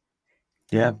teams.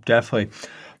 Yeah, definitely.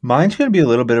 Mine's going to be a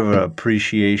little bit of an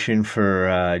appreciation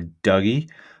for Dougie.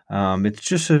 It's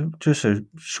just a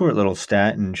short little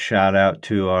stat, and shout out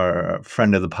to our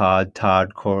friend of the pod,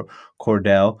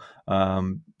 Cordell.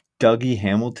 Dougie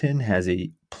Hamilton has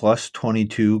a plus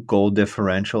 22 goal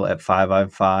differential at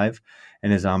 5-on-5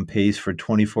 and is on pace for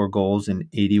 24 goals and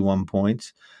 81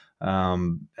 points.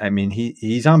 I mean,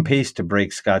 he's on pace to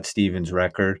break Scott Stevens'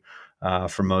 record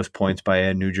for most points by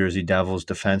a New Jersey Devils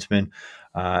defenseman.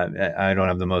 I don't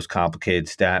have the most complicated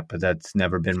stat, but that's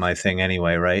never been my thing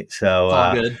anyway, right? So, It's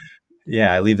all good.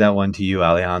 yeah, I leave that one to you,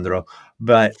 Alejandro.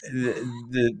 But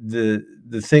the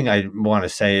thing I want to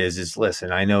say is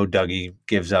listen, I know Dougie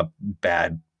gives up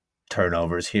bad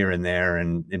turnovers here and there,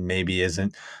 and it maybe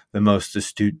isn't the most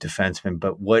astute defenseman,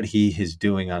 but what he is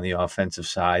doing on the offensive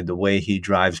side, the way he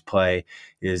drives play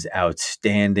is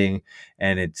outstanding.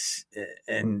 And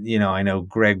I know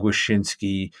Greg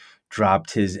Wyshynski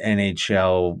dropped his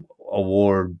NHL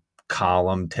award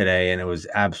column today, and it was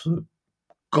absolute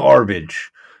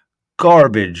garbage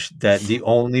that the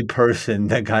only person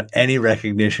that got any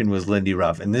recognition was Lindy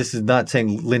Ruff. And this is not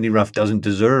saying Lindy Ruff doesn't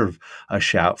deserve a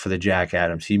shout for the Jack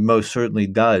Adams. He most certainly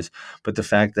does. But the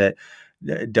fact that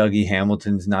Dougie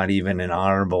Hamilton's not even an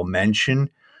honorable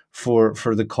mention for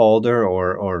the Calder,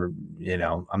 or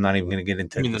I'm not even going to get I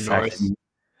into mean the the fact Norris.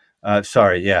 that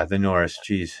sorry, yeah, the Norris.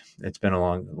 Jeez, it's been a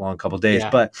long couple days, Yeah.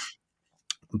 but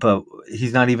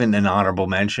he's not even an honorable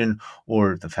mention,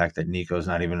 or the fact that Nico's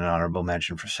not even an honorable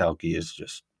mention for Selke is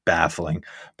just baffling.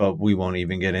 But we won't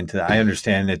even get into that. I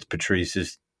understand it's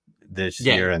Patrice's this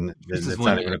Yeah. year, and This is that's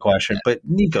not even winning a it. question. But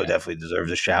Nico Yeah. definitely deserves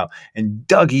a shout, and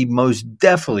Dougie most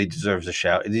definitely deserves a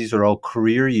shout. These are all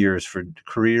career years for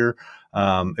career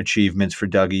achievements for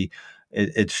Dougie.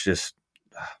 It's just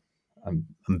I'm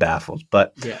baffled,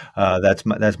 but Yeah.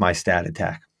 that's my stat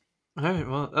attack. All right.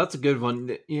 Well, that's a good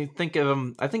one. You think of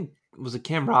him, I think was it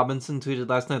Cam Robinson tweeted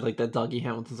last night like that Dougie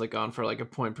Hamilton's like on for like a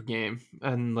point per game,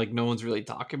 and like no one's really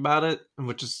talking about it,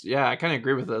 which is yeah, I kind of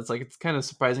agree with it. It's like it's kind of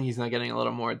surprising he's not getting a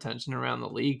little more attention around the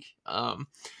league.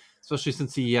 especially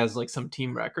since he has like some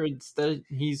team records that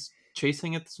he's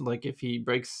chasing. It like if he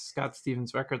breaks Scott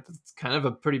Stevens' record, that's kind of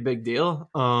a pretty big deal.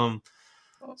 Oh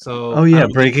So I yeah, don't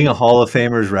know. breaking a Hall of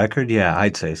Famer's record. Yeah,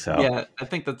 I'd say so. Yeah, I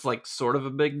think that's like sort of a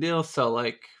big deal. So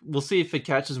like we'll see if it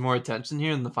catches more attention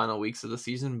here in the final weeks of the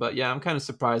season. But yeah, I'm kind of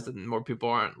surprised that more people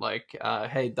aren't like,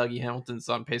 hey, Dougie Hamilton's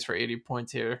on pace for 80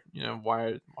 points here. You know,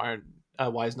 why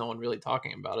is no one really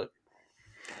talking about it?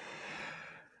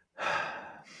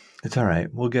 It's all right.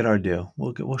 We'll get our due.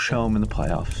 We'll Yeah, show them in the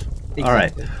playoffs. All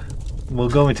right. exactly. We'll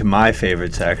go into my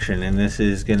favorite section, and this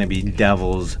is going to be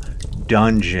Devil's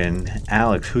Dungeon.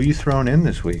 Alex, who you throwing in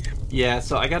this week? Yeah,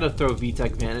 so I got to throw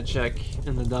Vitek Vanacek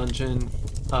in the dungeon.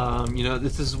 You know,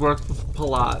 this has worked with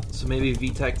Palat, so maybe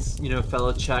Vitek's, you know,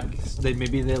 fellow Czechs,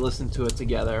 maybe they listen to it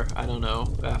together. I don't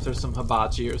know, after some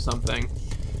hibachi or something.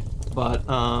 But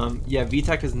yeah,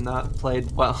 Vitek has not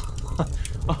played well.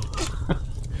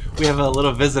 We have a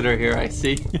little visitor here, I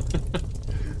see.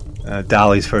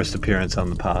 Dolly's first appearance on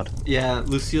the pod. Yeah,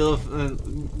 Lucille,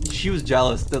 she was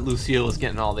jealous that Lucille was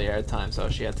getting all the airtime, so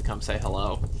she had to come say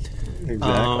hello.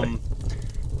 Exactly.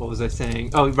 What was I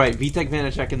saying? Oh, right, Vitek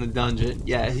Vanacek in the dungeon.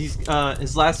 Yeah, he's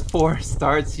his last 4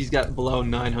 starts, he's got below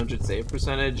 900 save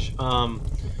percentage.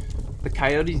 The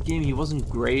Coyotes game, he wasn't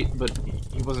great, but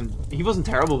he wasn't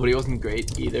terrible, but he wasn't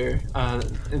great either.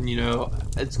 And you know,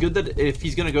 it's good that if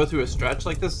he's gonna go through a stretch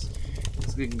like this,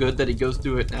 it's good that he goes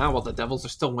through it now while the Devils are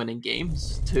still winning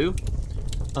games too.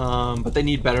 But they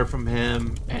need better from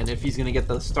him, and if he's gonna get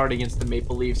the start against the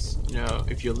Maple Leafs, you know,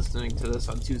 if you're listening to this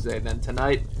on Tuesday, then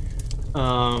tonight,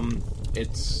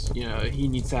 it's, you know, he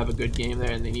needs to have a good game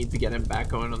there, and they need to get him back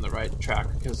going on the right track,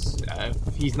 because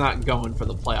if he's not going for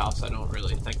the playoffs, I don't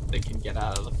really think they can get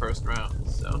out of the first round.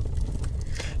 So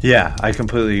Yeah, I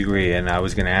completely agree. And I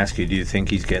was going to ask you, do you think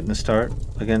he's getting the start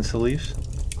against the Leafs?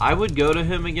 I would go to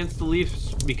him against the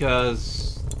Leafs because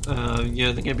you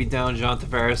know, they're gonna be down John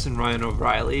Tavares and Ryan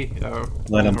O'Reilly.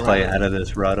 Let him play O'Reilly. out of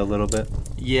this rut a little bit?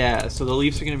 Yeah, so the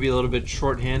Leafs are going to be a little bit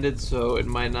short-handed, so it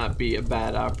might not be a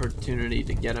bad opportunity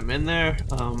to get him in there.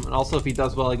 And also, if he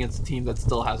does well against a team that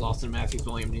still has Austin Matthews,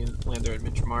 William Nylander, and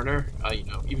Mitch Marner, you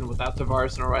know, even without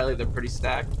Tavares and O'Reilly, they're pretty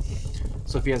stacked.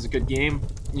 So if he has a good game,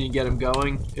 you get him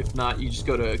going. If not, you just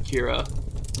go to Akira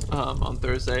on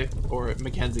Thursday, or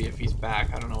McKenzie if he's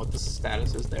back. I don't know what the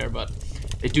status is there, but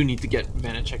they do need to get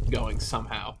Vanacek going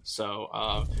somehow.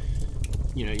 So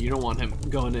you know, you don't want him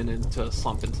going into a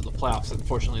slump into the playoffs.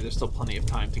 Unfortunately, there's still plenty of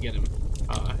time to get him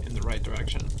in the right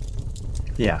direction.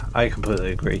 Yeah, I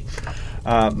completely agree.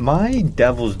 My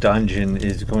Devil's Dungeon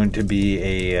is going to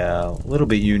be a little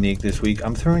bit unique this week.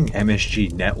 I'm throwing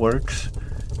MSG Networks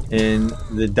in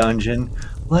the dungeon.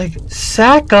 Like,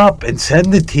 sack up and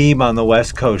send the team on the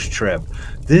West Coast trip.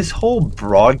 This whole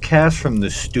broadcast from the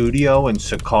studio in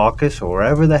Secaucus or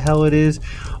wherever the hell it is,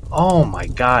 oh my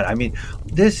God. I mean,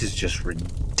 this is just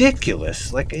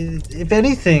ridiculous. Like, if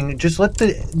anything, just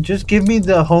give me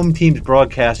the home team's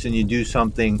broadcast and you do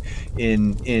something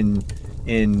in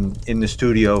the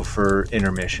studio for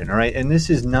intermission. All right. And this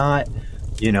is not,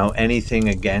 you know, anything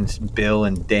against Bill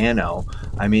and Dano.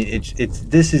 I mean,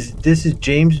 this is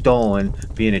James Dolan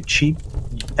being a cheap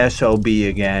SOB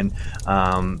again.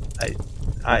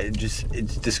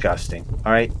 It's disgusting.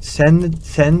 All right, send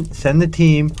the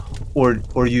team,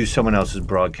 or use someone else's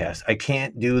broadcast. I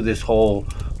can't do this whole,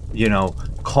 you know,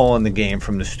 calling the game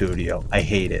from the studio. I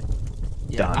hate it.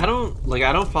 Yeah, Done. I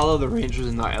don't follow the Rangers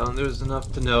and the Islanders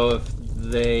enough to know if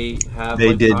they have. They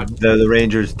like, did the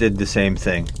Rangers did the same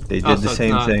thing. They did the so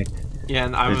same thing. Yeah,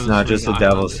 and It's not just the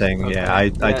Devils thing. Okay. Yeah, I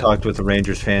talked with a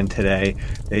Rangers fan today.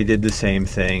 They did the same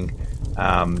thing.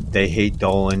 They hate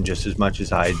Dolan just as much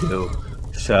as I do.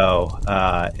 So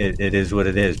it is what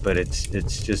it is, but it's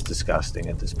just disgusting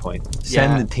at this point.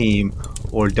 Send the team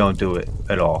or don't do it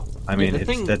at all. I mean,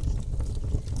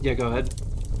 Yeah, go ahead.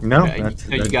 No,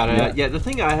 Okay, you got it. Yeah, the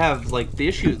thing I have, like, the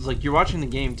issue is, like, you're watching the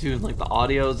game too, and like the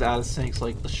audio's out of sync. So,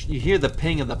 like, you hear the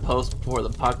ping of the post before the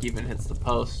puck even hits the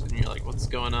post, and you're like, "What's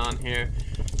going on here?"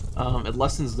 It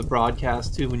lessens the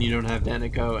broadcast too when you don't have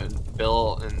Danico and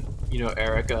Bill and, you know,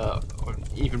 Erica, or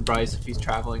even Bryce if he's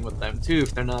traveling with them too,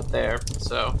 if they're not there.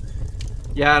 So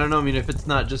yeah, I don't know. I mean, if it's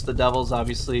not just the Devils,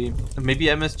 obviously, maybe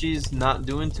MSG's not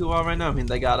doing too well right now. I mean,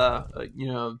 they got you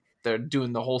know, they're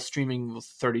doing the whole streaming with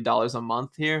 $30 a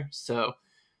month here. So,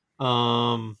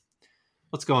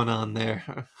 what's going on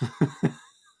there?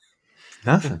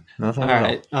 nothing All at all.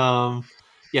 right.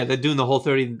 Yeah, they're doing the whole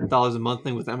 $30 a month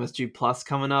thing with MSG Plus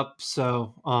coming up.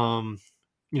 So,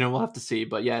 you know, we'll have to see.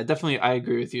 But yeah, definitely, I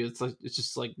agree with you. It's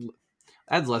just like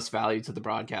adds less value to the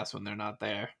broadcast when they're not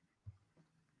there.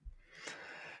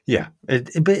 Yeah, but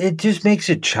it just makes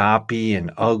it choppy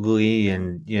and ugly,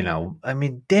 and I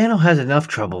mean, Daniel has enough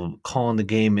trouble calling the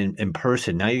game in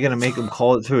person. Now you're gonna make him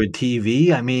call it through a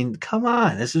TV. I mean, come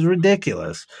on, this is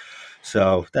ridiculous.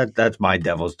 So that's my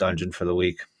Devil's Dungeon for the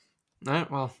week. All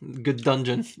right, well, good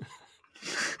dungeon.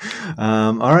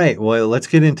 All right, well, let's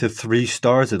get into 3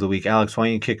 stars of the week. Alex, why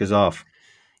don't you kick us off?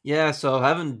 Yeah, so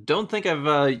don't think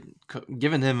I've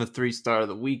given him a 3 star of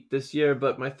the week this year,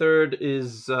 but my third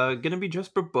is gonna be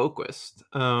Jesper Boquist.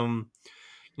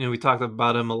 We talked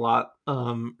about him a lot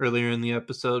earlier in the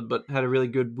episode, but had a really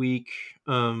good week.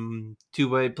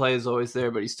 Two-way play is always there,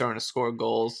 but he's starting to score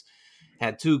goals.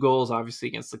 Had 2 goals, obviously,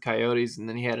 against the Coyotes, and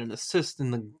then he had an assist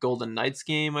in the Golden Knights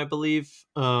game, I believe.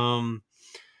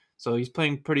 So he's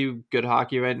playing pretty good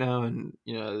hockey right now, and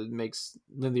it makes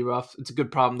Lindy Ruff. It's a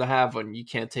good problem to have when you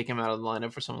can't take him out of the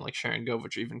lineup for someone like Sharon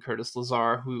Govich or even Curtis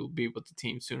Lazar, who will be with the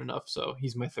team soon enough. So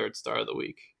he's my 3rd star of the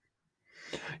week.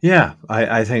 Yeah,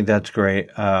 I think that's great.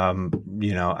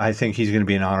 I think he's going to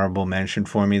be an honorable mention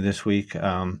for me this week.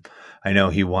 I know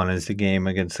he won as the game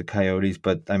against the Coyotes,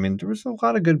 but I mean, there was a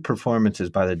lot of good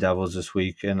performances by the Devils this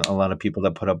week and a lot of people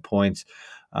that put up points.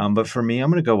 But for me,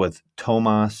 I'm going to go with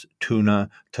Tomas Tuna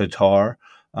Tatar.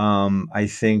 I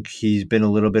think he's been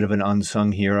a little bit of an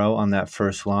unsung hero on that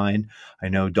first line. I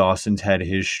know Dawson's had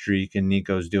his streak and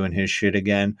Nico's doing his shit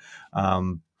again.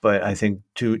 But I think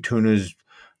Tuna's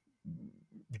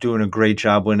doing a great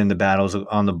job winning the battles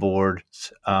on the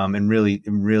boards, and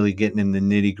really getting in the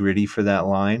nitty gritty for that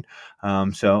line.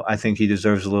 So I think he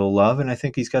deserves a little love, and I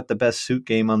think he's got the best suit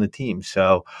game on the team.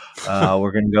 So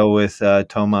we're going to go with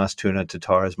Tomas Tuna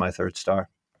Tatar as my 3rd star.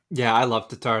 Yeah, I love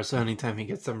Tatar, so anytime he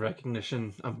gets some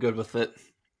recognition, I'm good with it.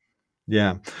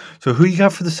 Yeah. So who you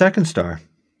got for the 2nd star?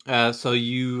 So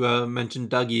you mentioned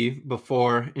Dougie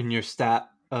before in your stat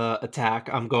attack.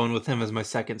 I'm going with him as my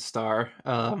 2nd star.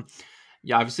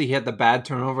 Yeah, obviously he had the bad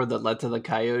turnover that led to the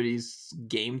Coyotes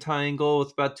game tying goal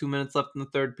with about 2 minutes left in the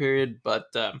third period. But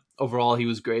overall, he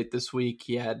was great this week.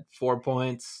 He had 4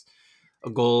 points, a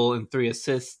goal, and 3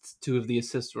 assists. 2 of the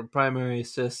assists were primary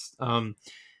assists.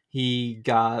 He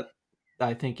got,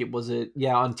 I think on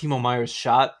Timo Meyer's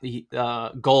shot,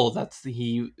 goal.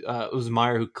 It was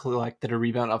Meyer who collected a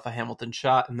rebound off a Hamilton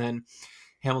shot, and then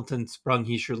Hamilton sprung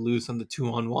Hischier loose on the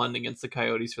 2-on-1 against the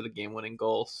Coyotes for the game-winning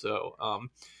goal. So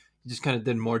he just kind of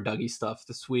did more Dougie stuff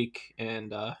this week,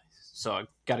 and so I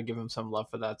got to give him some love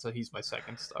for that. So he's my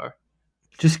 2nd star.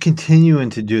 Just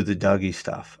continuing to do the Dougie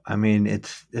stuff. I mean,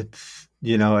 it's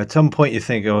at some point you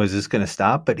think, oh, is this going to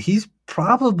stop? But he's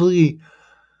probably,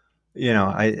 you know,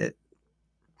 I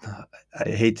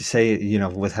hate to say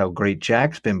it, with how great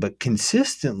Jack's been, but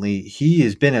consistently he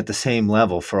has been at the same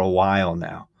level for a while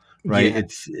now, right? Yeah,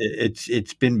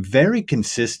 It's been very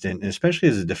consistent, especially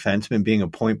as a defenseman, being a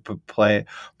point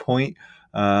point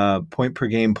per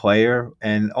game player,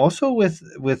 and also with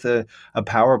a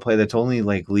power play that's only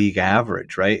like league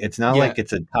average, right? It's not yeah, like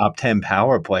it's a top 10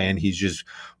 power play and he's just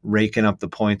raking up the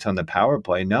points on the power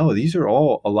play. No, these are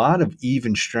all a lot of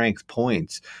even strength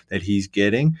points that he's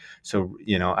getting. So,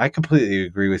 I completely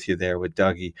agree with you there with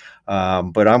Dougie.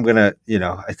 But I'm going to,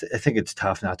 I think it's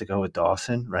tough not to go with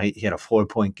Dawson, right? He had a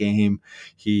 4-point game.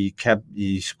 He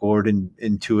scored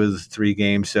in 2 of the 3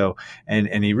 games. So,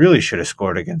 and he really should have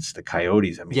scored against the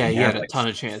Coyotes. I mean, yeah. he He had had a like ton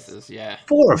of chances. Yeah,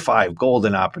 4 or 5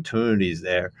 golden opportunities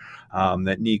there,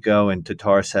 that Nico and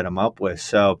Tatar set him up with.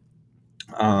 So,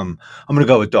 I'm going to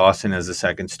go with Dawson as the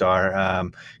 2nd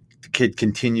star. The kid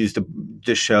continues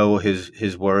to show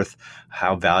his worth,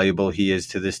 how valuable he is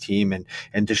to this team,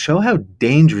 and to show how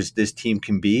dangerous this team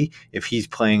can be if he's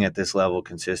playing at this level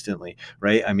consistently,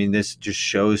 right? I mean, this just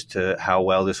shows to how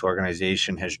well this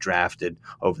organization has drafted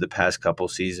over the past couple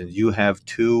seasons. You have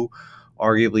 2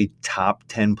 arguably top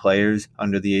 10 players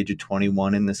under the age of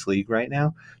 21 in this league right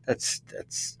now. That's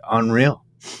unreal.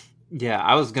 yeah.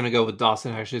 I was gonna go with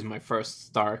Dawson actually as my 1st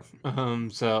star.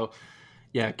 So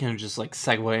yeah, kind of just like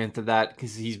segue into that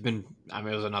because he's been. I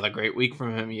mean, it was another great week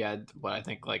from him. He had what I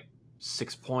think like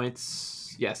 6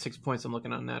 points. Yeah, 6 points. I'm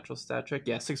looking on natural stat trick.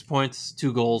 Yeah, 6 points,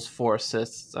 2 goals, 4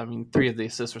 assists. I mean, 3 of the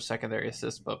assists were secondary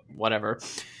assists, but whatever.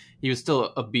 He was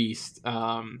still a beast.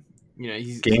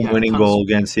 He Game had a winning ton of. goal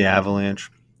against the Avalanche.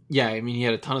 Yeah, I mean, he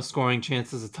had a ton of scoring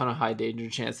chances, a ton of high danger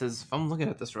chances. If I'm looking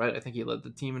at this right, I think he led the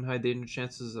team in high danger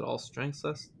chances at all strengths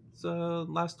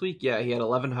last week. Yeah, he had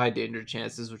 11 high danger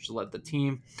chances, which led the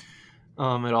team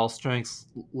at all strengths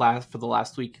for the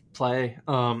last week play.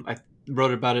 I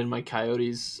wrote about it in my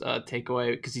Coyotes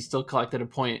takeaway because he still collected a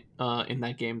point in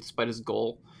that game despite his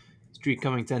goal streak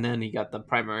coming to an end. He got the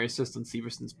primary assist on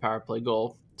Severson's power play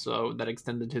goal, so that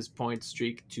extended his point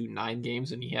streak to 9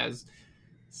 games, and he has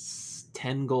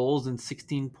 10 goals and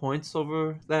 16 points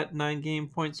over that 9-game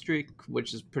point streak,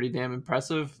 which is pretty damn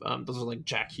impressive. Those are like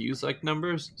Jack Hughes like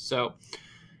numbers. So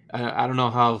I don't know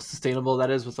how sustainable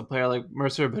that is with a player like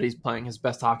Mercer, but he's playing his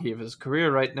best hockey of his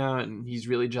career right now, and he's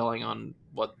really gelling on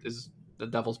what is the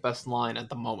Devils' best line at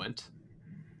the moment.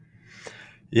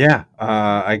 Yeah,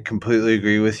 I completely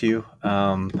agree with you.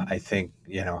 I think,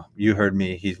 you heard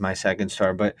me. He's my second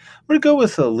star, but I'm going to go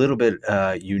with a little bit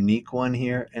unique one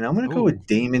here, and I'm going to go Oh, with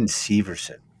Damon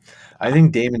Severson. I ah,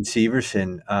 think Damon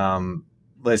Severson,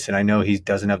 listen, I know he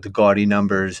doesn't have the gaudy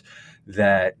numbers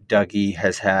that Dougie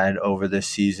has had over this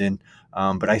season,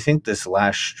 but I think this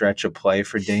last stretch of play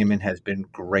for Damon has been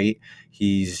great.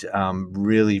 He's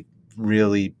really,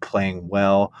 really playing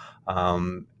well,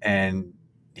 and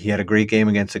he had a great game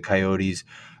against the Coyotes.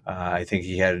 I think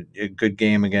he had a good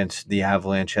game against the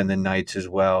Avalanche and the Knights as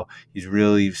well. He's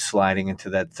really sliding into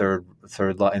that third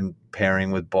line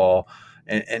pairing with Ball.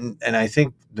 And I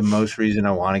think the most reason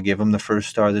I want to give him the first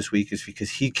star this week is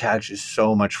because he catches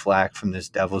so much flack from this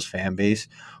Devils fan base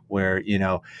where,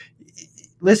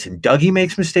 listen, Dougie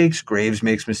makes mistakes, Graves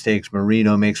makes mistakes,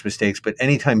 Marino makes mistakes, but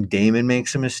anytime Damon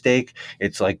makes a mistake,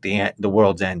 it's like the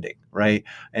world's ending, right?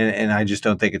 And I just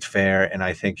don't think it's fair, and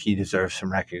I think he deserves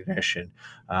some recognition.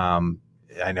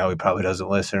 I know he probably doesn't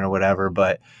listen or whatever,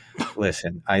 but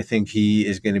listen, I think he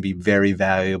is going to be very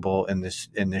valuable in this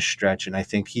stretch, and I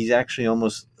think he's actually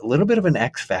almost a little bit of an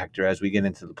X factor as we get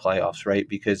into the playoffs, right?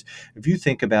 Because if you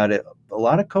think about it, a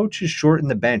lot of coaches shorten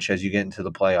the bench as you get into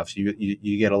the playoffs.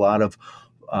 You get a lot of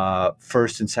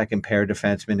first and second pair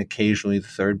defensemen, occasionally the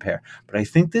third pair. But I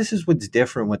think this is what's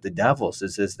different with the Devils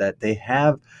is that they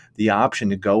have the option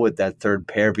to go with that third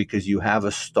pair because you have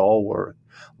a stalwart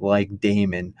like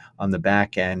Damon on the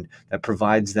back end that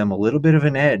provides them a little bit of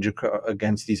an edge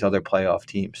against these other playoff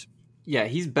teams. yeah,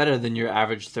 he's better than your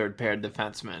average third pair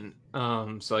defenseman.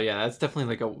 So yeah, that's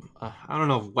definitely like I don't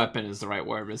know if weapon is the right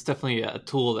word, but it's definitely a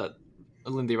tool that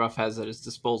Lindy Ruff has at his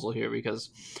disposal here because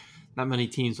not many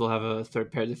teams will have a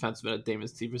third pair defenseman at Damon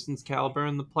Steverson's caliber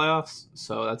in the playoffs.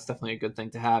 So that's definitely a good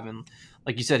thing to have. And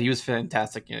like you said, he was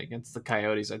fantastic against the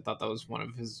Coyotes. I thought that was one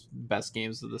of his best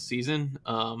games of the season.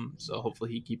 So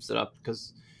hopefully he keeps it up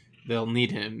because they'll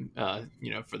need him,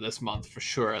 for this month for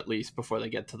sure, at least before they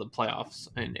get to the playoffs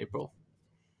in April.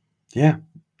 Yeah,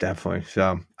 definitely.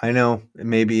 So I know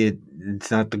maybe it's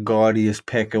not the gaudiest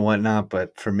pick and whatnot,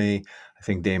 but for me, I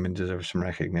think Damon deserves some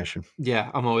recognition. Yeah,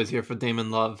 I'm always here for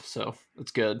Damon Love, so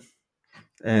it's good.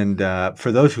 And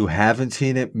for those who haven't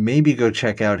seen it, maybe go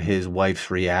check out his wife's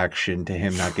reaction to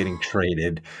him not getting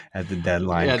traded at the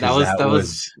deadline Yeah, that because was that that was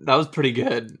was that was pretty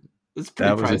good. It's pretty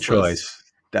that was a priceless. choice.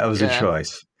 That was a Yeah,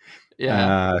 choice.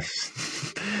 yeah.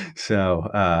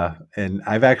 Uh, and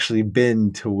I've actually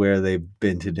been to where they've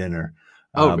been to dinner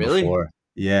Oh, really? before.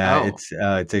 Yeah,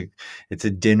 Oh, it's a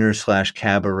dinner slash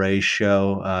cabaret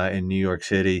show in New York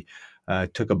City.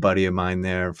 Took a buddy of mine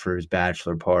there for his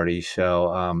bachelor party,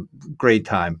 so great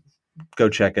time. Go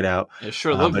check it out. it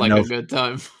sure looked But like a no, good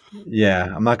time. yeah,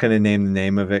 I'm not going to name the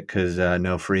name of it because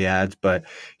no free ads. But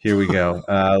here we go.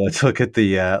 Let's look at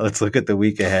the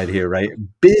week ahead here. Right,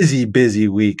 busy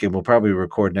week, and we'll probably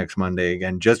record next Monday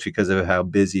again just because of how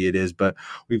busy it is. But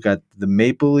we've got the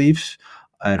Maple Leafs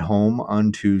at home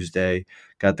on Tuesday.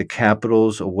 Got the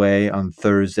Capitals away on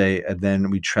Thursday, and then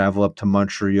we travel up to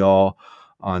Montreal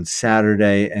on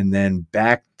Saturday, and then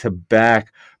back to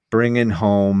back, bringing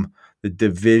home the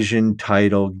division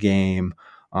title game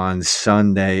on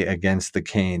Sunday against the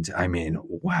Canes. I mean,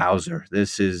 wowzer!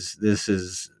 This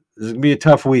is gonna be a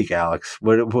tough week, Alex.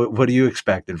 What are you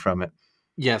expecting from it?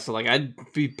 Yeah, so like I'd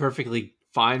be perfectly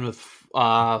fine with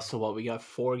so what we got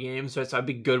 4 games, right? So I'd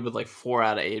be good with like 4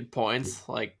 out of 8 points.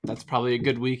 Like that's probably a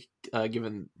good week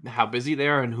given how busy they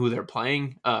are and who they're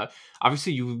playing.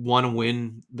 Obviously you want to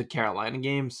win the Carolina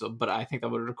game, so but I think that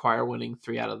would require winning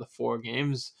 3 out of the 4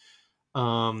 games.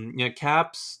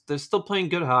 Caps, they're still playing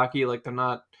good hockey. Like they're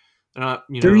not,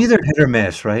 They're either hit or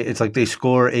miss, right? It's like they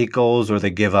score 8 goals or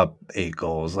they give up 8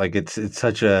 goals. Like it's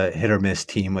such a hit or miss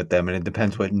team with them, and it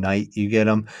depends what night you get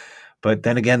them. But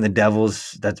then again, the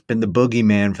Devils, that's been the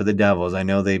boogeyman for the Devils. I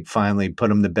know they finally put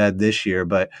them to bed this year,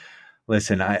 but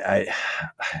listen,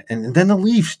 and then the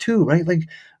Leafs too, right? Like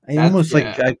I that's almost like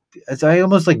yeah. I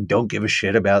almost like don't give a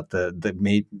shit about the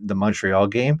Montreal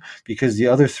game because the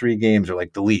other 3 games are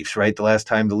like the Leafs, right? The last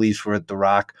time the Leafs were at the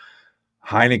Rock,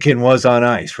 Heineken was on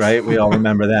ice, right? We all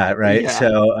remember that, right? Yeah.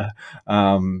 So,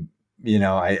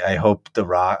 I hope the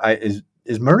Rock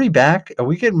is Murray back? Are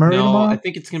we getting Murray No, I tomorrow?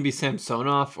 think it's gonna be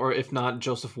Samsonov, or if not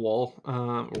Joseph Wall,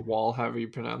 or Wall, however you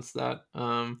pronounce that.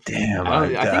 Damn, I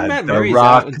don't. I think Matt the Murray's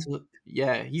out Rock. until.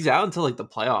 Yeah, he's out until like the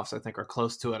playoffs, I think, or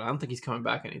close to it. I don't think he's coming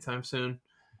back anytime soon.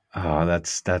 Oh,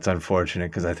 that's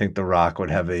unfortunate because I think The Rock would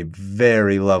have a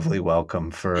very lovely welcome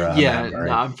for Matt Yeah, no, Murray.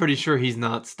 I'm pretty sure he's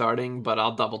not starting, but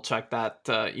I'll double check that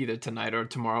either tonight or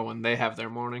tomorrow when they have their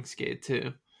morning skate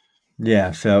too.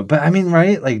 Yeah, so but I mean,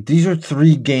 right? Like these are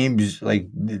 3 games like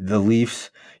the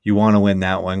Leafs, you want to win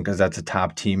that one because that's a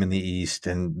top team in the East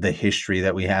and the history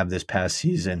that we have this past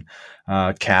season.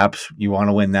 Caps, you want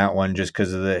to win that one just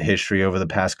because of the history over the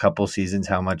past couple seasons,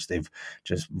 how much they've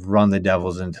just run the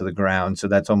Devils into the ground. So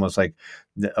that's almost like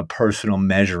a personal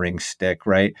measuring stick,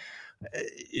 right?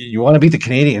 You want to beat the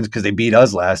Canadians because they beat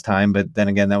us last time, but then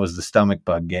again, that was the stomach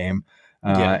bug game.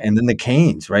 Yeah, And then the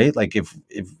Canes, right? Like if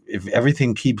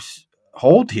everything keeps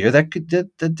hold here, that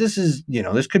this is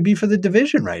this could be for the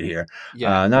division right here.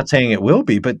 yeah. Not saying it will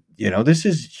be, but this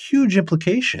is huge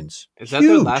implications. Is that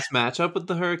their Huge. last matchup with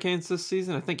the Hurricanes this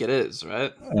season? I think it is,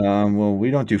 right? Well, we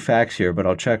don't do facts here, but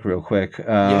I'll check real quick.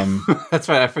 Yeah, that's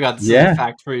right. I forgot this is a Yeah,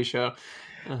 fact-free show.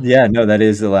 Uh, yeah, no, that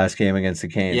is the last game against the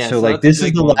Canes. yeah, So so like that's a this is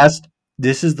big the one. last.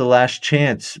 This is the last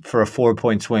chance for a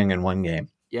 4-point swing in one game.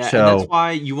 Yeah, and that's So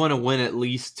why you want to win at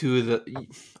least 2 of the.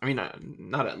 I mean,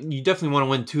 you definitely want to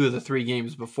win 2 of the 3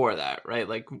 games before that, right?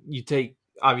 Like you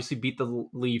obviously beat the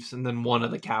Leafs and then one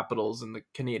of the Capitals and the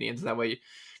Canadians. That way,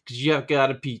 because you have got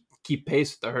to keep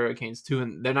pace with the Hurricanes too,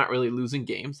 and they're not really losing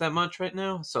games that much right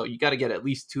now. So you got to get at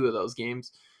least 2 of those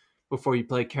games before you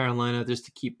play Carolina, just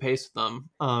to keep pace with them.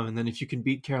 And then if you can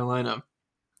beat Carolina,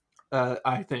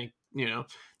 I think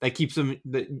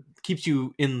that keeps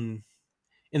you in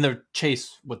their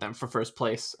chase with them for first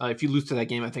place. If you lose to that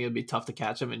game, I think it'd be tough to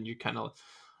catch them, and you're kind of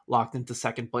locked into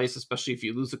second place, especially if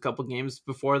you lose a couple games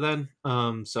before then.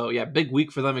 So yeah, big week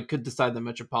for them. It could decide the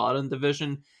Metropolitan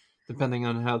Division, depending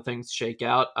on how things shake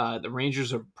out. The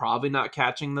Rangers are probably not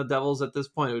catching the Devils at this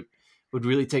point. It would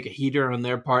really take a heater on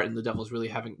their part, and the Devils really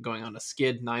haven't going on a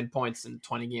skid. 9 points in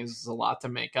 20 games is a lot to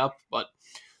make up, but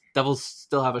Devils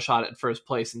still have a shot at first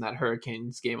place, and that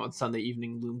Hurricanes game on Sunday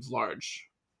evening looms large.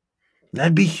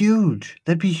 that'd be huge.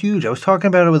 That'd be huge. I was talking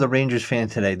about it with a Rangers fan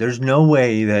today. There's no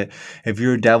way that if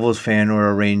you're a Devils fan or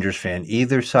a Rangers fan,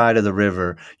 either side of the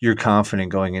river, you're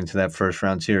confident going into that first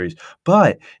round series.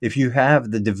 But if you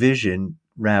have the division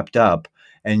wrapped up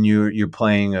and you're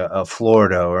playing a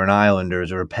Florida or an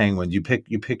Islanders or a Penguins, you pick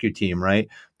your team, right?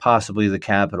 Possibly the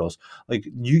Capitals. Like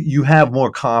you have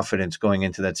more confidence going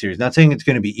into that series. Not saying it's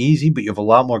going to be easy, but you have a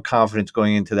lot more confidence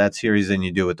going into that series than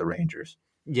you do with the Rangers.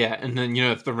 Yeah, and then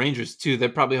if the Rangers too, they're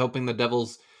probably hoping the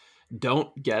Devils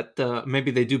don't get maybe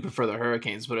they do prefer the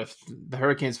Hurricanes, but if the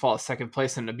Hurricanes fall second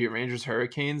place and to be Rangers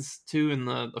Hurricanes too in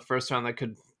the first round, that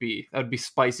would be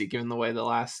spicy given the way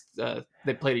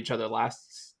they played each other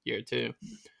last year too.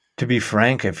 To be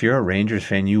frank, if you're a Rangers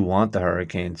fan, you want the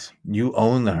Hurricanes. You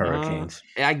own the Hurricanes.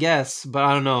 I guess, but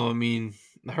I don't know. I mean,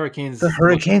 the The Hurricanes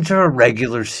Hurricanes are a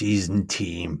regular season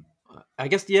team. I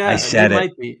guess yeah, I they said it.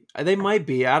 might be. They might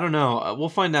be. I don't know. We'll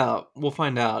find out. We'll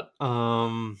find out.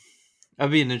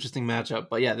 That'd be an interesting matchup.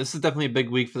 But yeah, this is definitely a big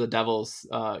week for the Devils.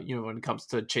 When it comes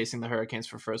to chasing the Hurricanes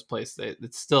for first place,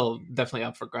 it's still definitely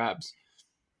up for grabs.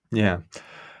 Yeah.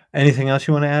 Anything else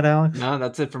you want to add, Alex? No,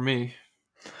 that's it for me.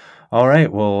 All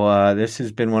right. Well, this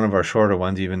has been one of our shorter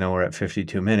ones, even though we're at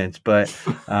 52 minutes. But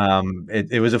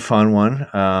it was a fun one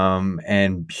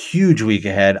and huge week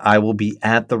ahead. I will be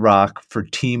at The Rock for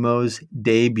Timo's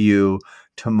debut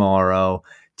tomorrow.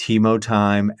 Timo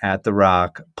time at The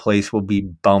Rock. Place will be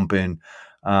bumping.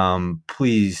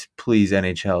 Please,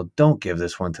 NHL, don't give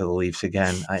this one to the Leafs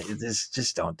again.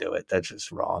 Just don't do it. That's just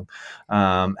wrong.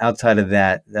 Outside of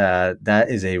that, that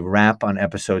is a wrap on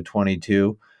episode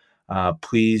 22.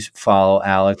 Please follow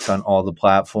Alex on all the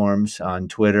platforms, on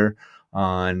Twitter,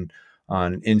 on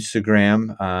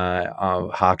Instagram,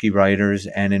 Hockey Writers,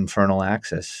 and Infernal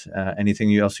Access.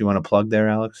 Anything else you want to plug there,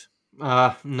 Alex?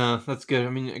 No, that's good. I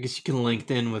mean, I guess you can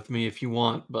link in with me if you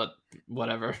want, but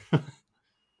whatever.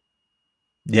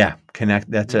 Yeah, connect.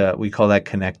 That's we call that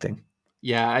connecting.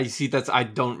 Yeah, I see. I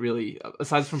don't really,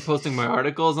 aside from posting my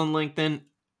articles on LinkedIn,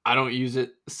 I don't use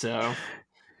it. So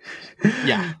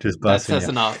yeah, just busting. That's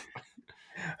enough.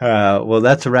 Well,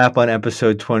 that's a wrap on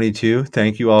episode 22.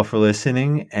 Thank you all for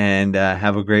listening, and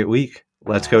have a great week.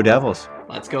 Let's go Devils.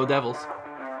 Let's go Devils.